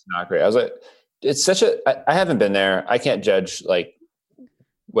that was not great. I was like, it's such I haven't been there. I can't judge like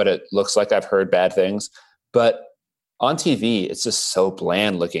what it looks like. I've heard bad things, but on TV, it's just so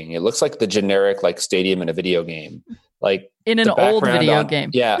bland looking. It looks like the generic like stadium in a video game, like in an old video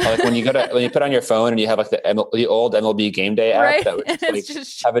game. Yeah, like when you put on your phone and you have like the old MLB Game Day app that would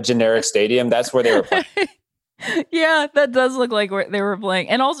just, have a generic stadium. That's where they were playing. Yeah, that does look like where they were playing.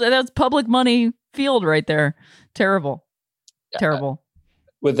 And also that's public money field right there. Terrible. Yeah, terrible.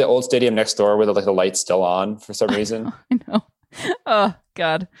 With the old stadium next door with like the lights still on for some reason. I know. Oh,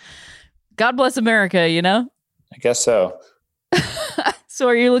 God. God bless America, you know? I guess so. So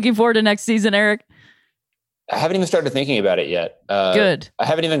are you looking forward to next season, Eric? I haven't even started thinking about it yet. Good. I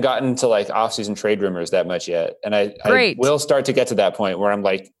haven't even gotten to like off-season trade rumors that much yet. And I will start to get to that point where I'm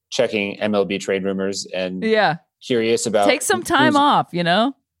like checking MLB trade rumors and curious about. Take some time off, you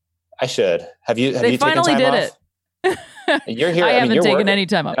know? I should. Have you taken time off? They finally did it. You're here. I haven't taken working. any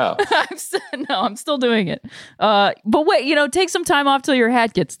time off. No. I'm still doing it. But wait, take some time off till your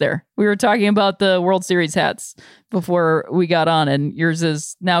hat gets there. We were talking about the World Series hats before we got on, and yours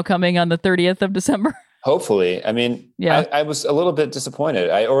is now coming on the 30th of December. Hopefully. I mean, yeah. I was a little bit disappointed.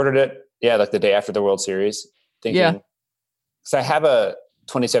 I ordered it, like the day after the World Series, thinking, because I have a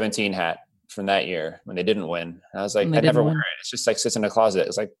 2017 hat from that year when they didn't win. And I was like, I never wear it. It's just like sits in a closet.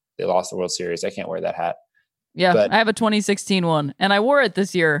 It's like they lost the World Series. I can't wear that hat. Yeah, but I have a 2016 one, and I wore it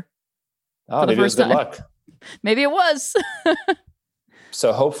this year. Oh, maybe it was good luck. Maybe it was.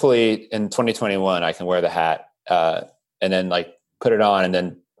 So hopefully in 2021, I can wear the hat and then like put it on and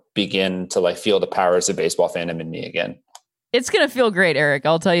then begin to like feel the powers of baseball fandom in me again. It's going to feel great, Eric.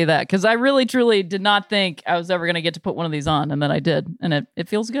 I'll tell you that, because I really, truly did not think I was ever going to get to put one of these on, and then I did, and it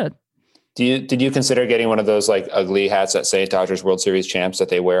feels good. Did you consider getting one of those like ugly hats that say Dodgers World Series champs that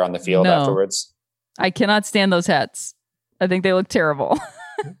they wear on the field afterwards? I cannot stand those hats. I think they look terrible.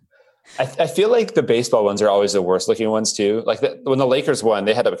 I feel like the baseball ones are always the worst looking ones too. Like when the Lakers won,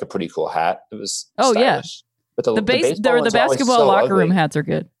 they had like a pretty cool hat. It was stylish. But the basketball locker room hats are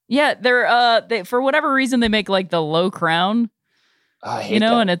good. Yeah, they for whatever reason they make like the low crown. I hate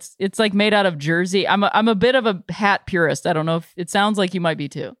that. And it's like made out of jersey. I'm a bit of a hat purist. I don't know if it sounds like you might be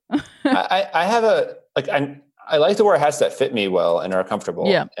too. I have I like to wear hats that fit me well and are comfortable.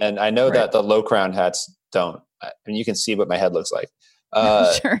 Yeah. And I know that the low crown hats don't. I mean, you can see what my head looks like.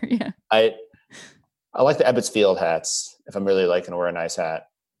 Sure, yeah. I like the Ebbets Field hats if I'm really liking to wear a nice hat.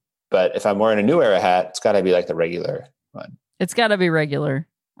 But if I'm wearing a New Era hat, it's got to be like the regular one. It's got to be regular.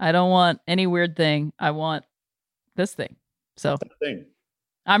 I don't want any weird thing. I want this thing. So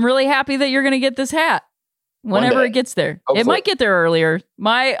I'm really happy that you're going to get this hat whenever it gets there. Hopefully. It might get there earlier.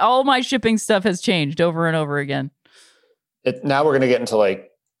 All my shipping stuff has changed over and over again. Now we're going to get into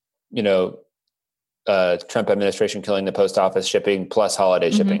Trump administration killing the post office shipping plus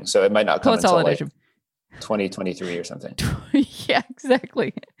holiday shipping. So it might not come until 2023 or something. Yeah,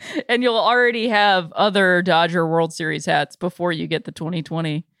 exactly. And you'll already have other Dodger World Series hats before you get the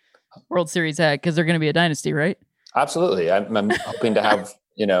 2020 World Series hat, because they're going to be a dynasty, right? Absolutely. I'm hoping to have,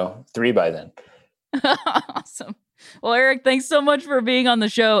 3 by then. Awesome. Well, Eric, thanks so much for being on the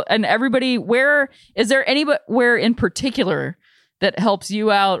show. And everybody, is there anywhere in particular that helps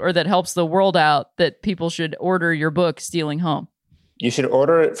you out or that helps the world out that people should order your book, Stealing Home? You should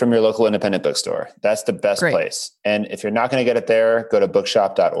order it from your local independent bookstore. That's the best place. And if you're not going to get it there, go to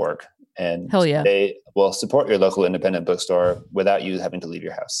bookshop.org. And they will support your local independent bookstore without you having to leave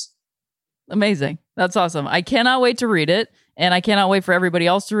your house. Amazing. That's awesome. I cannot wait to read it. And I cannot wait for everybody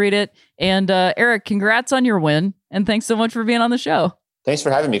else to read it. And Eric, congrats on your win. And thanks so much for being on the show. Thanks for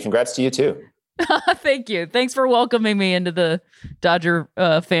having me. Congrats to you too. Thank you. Thanks for welcoming me into the Dodger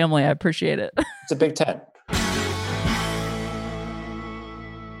family. I appreciate it. It's a Big Ten.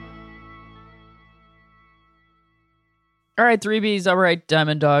 All right, 3Bs. All right,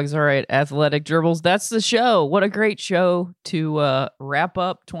 Diamond Dogs. All right, Athletic Gerbils. That's the show. What a great show to wrap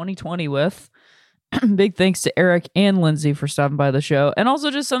up 2020 with. Big thanks to Eric and Lindsay for stopping by the show. And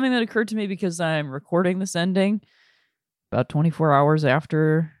also just something that occurred to me because I'm recording this ending about 24 hours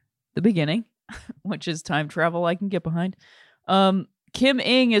after the beginning, which is time travel I can get behind. Kim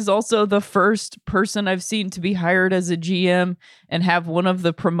Ng is also the first person I've seen to be hired as a GM and have one of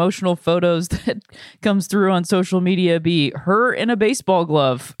the promotional photos that comes through on social media be her in a baseball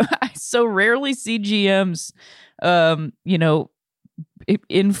glove. I so rarely see GMs,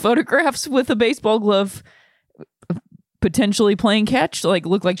 in photographs with a baseball glove, potentially playing catch, like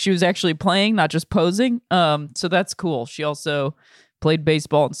look like she was actually playing, not just posing. So that's cool. She also played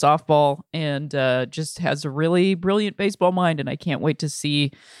baseball and softball and just has a really brilliant baseball mind. And I can't wait to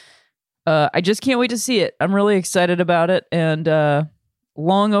see. I just can't wait to see it. I'm really excited about it and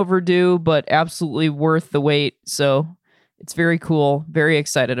long overdue, but absolutely worth the wait. So it's very cool. Very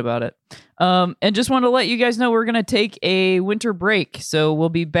excited about it. And just want to let you guys know we're going to take a winter break. So we'll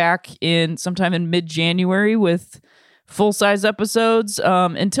be back sometime in mid-January with full-size episodes.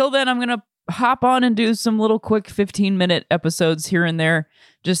 Until then, I'm going to hop on and do some little quick 15-minute episodes here and there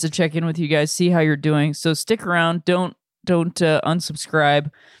just to check in with you guys, see how you're doing. So stick around. Don't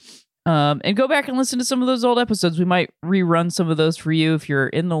unsubscribe. And go back and listen to some of those old episodes. We might rerun some of those for you if you're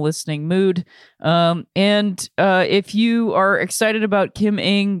in the listening mood. And if you are excited about Kim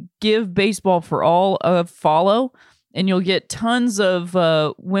Ng, give Baseball for All a follow, and you'll get tons of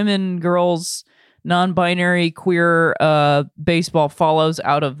women, girls, non-binary, queer baseball follows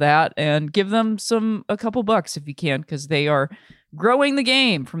out of that, and give them a couple bucks if you can, because they are growing the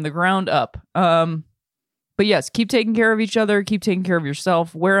game from the ground up. But yes, keep taking care of each other, keep taking care of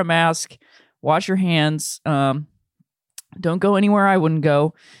yourself, wear a mask, wash your hands, Don't go anywhere I wouldn't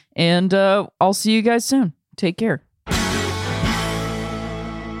go. And I'll see you guys soon. Take care.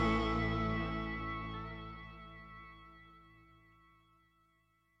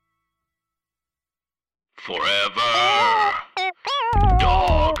 Forever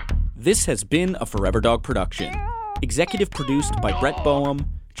Dog. This has been a Forever Dog production. Executive produced by Brett Boehm,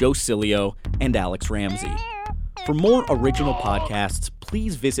 Joe Cilio, and Alex Ramsey. For more original podcasts,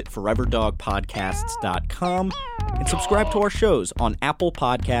 please visit foreverdogpodcasts.com and subscribe to our shows on Apple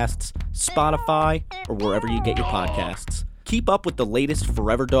Podcasts, Spotify, or wherever you get your podcasts. Keep up with the latest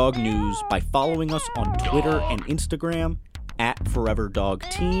Forever Dog news by following us on Twitter and Instagram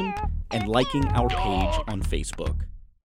 @ForeverDogTeam and liking our page on Facebook.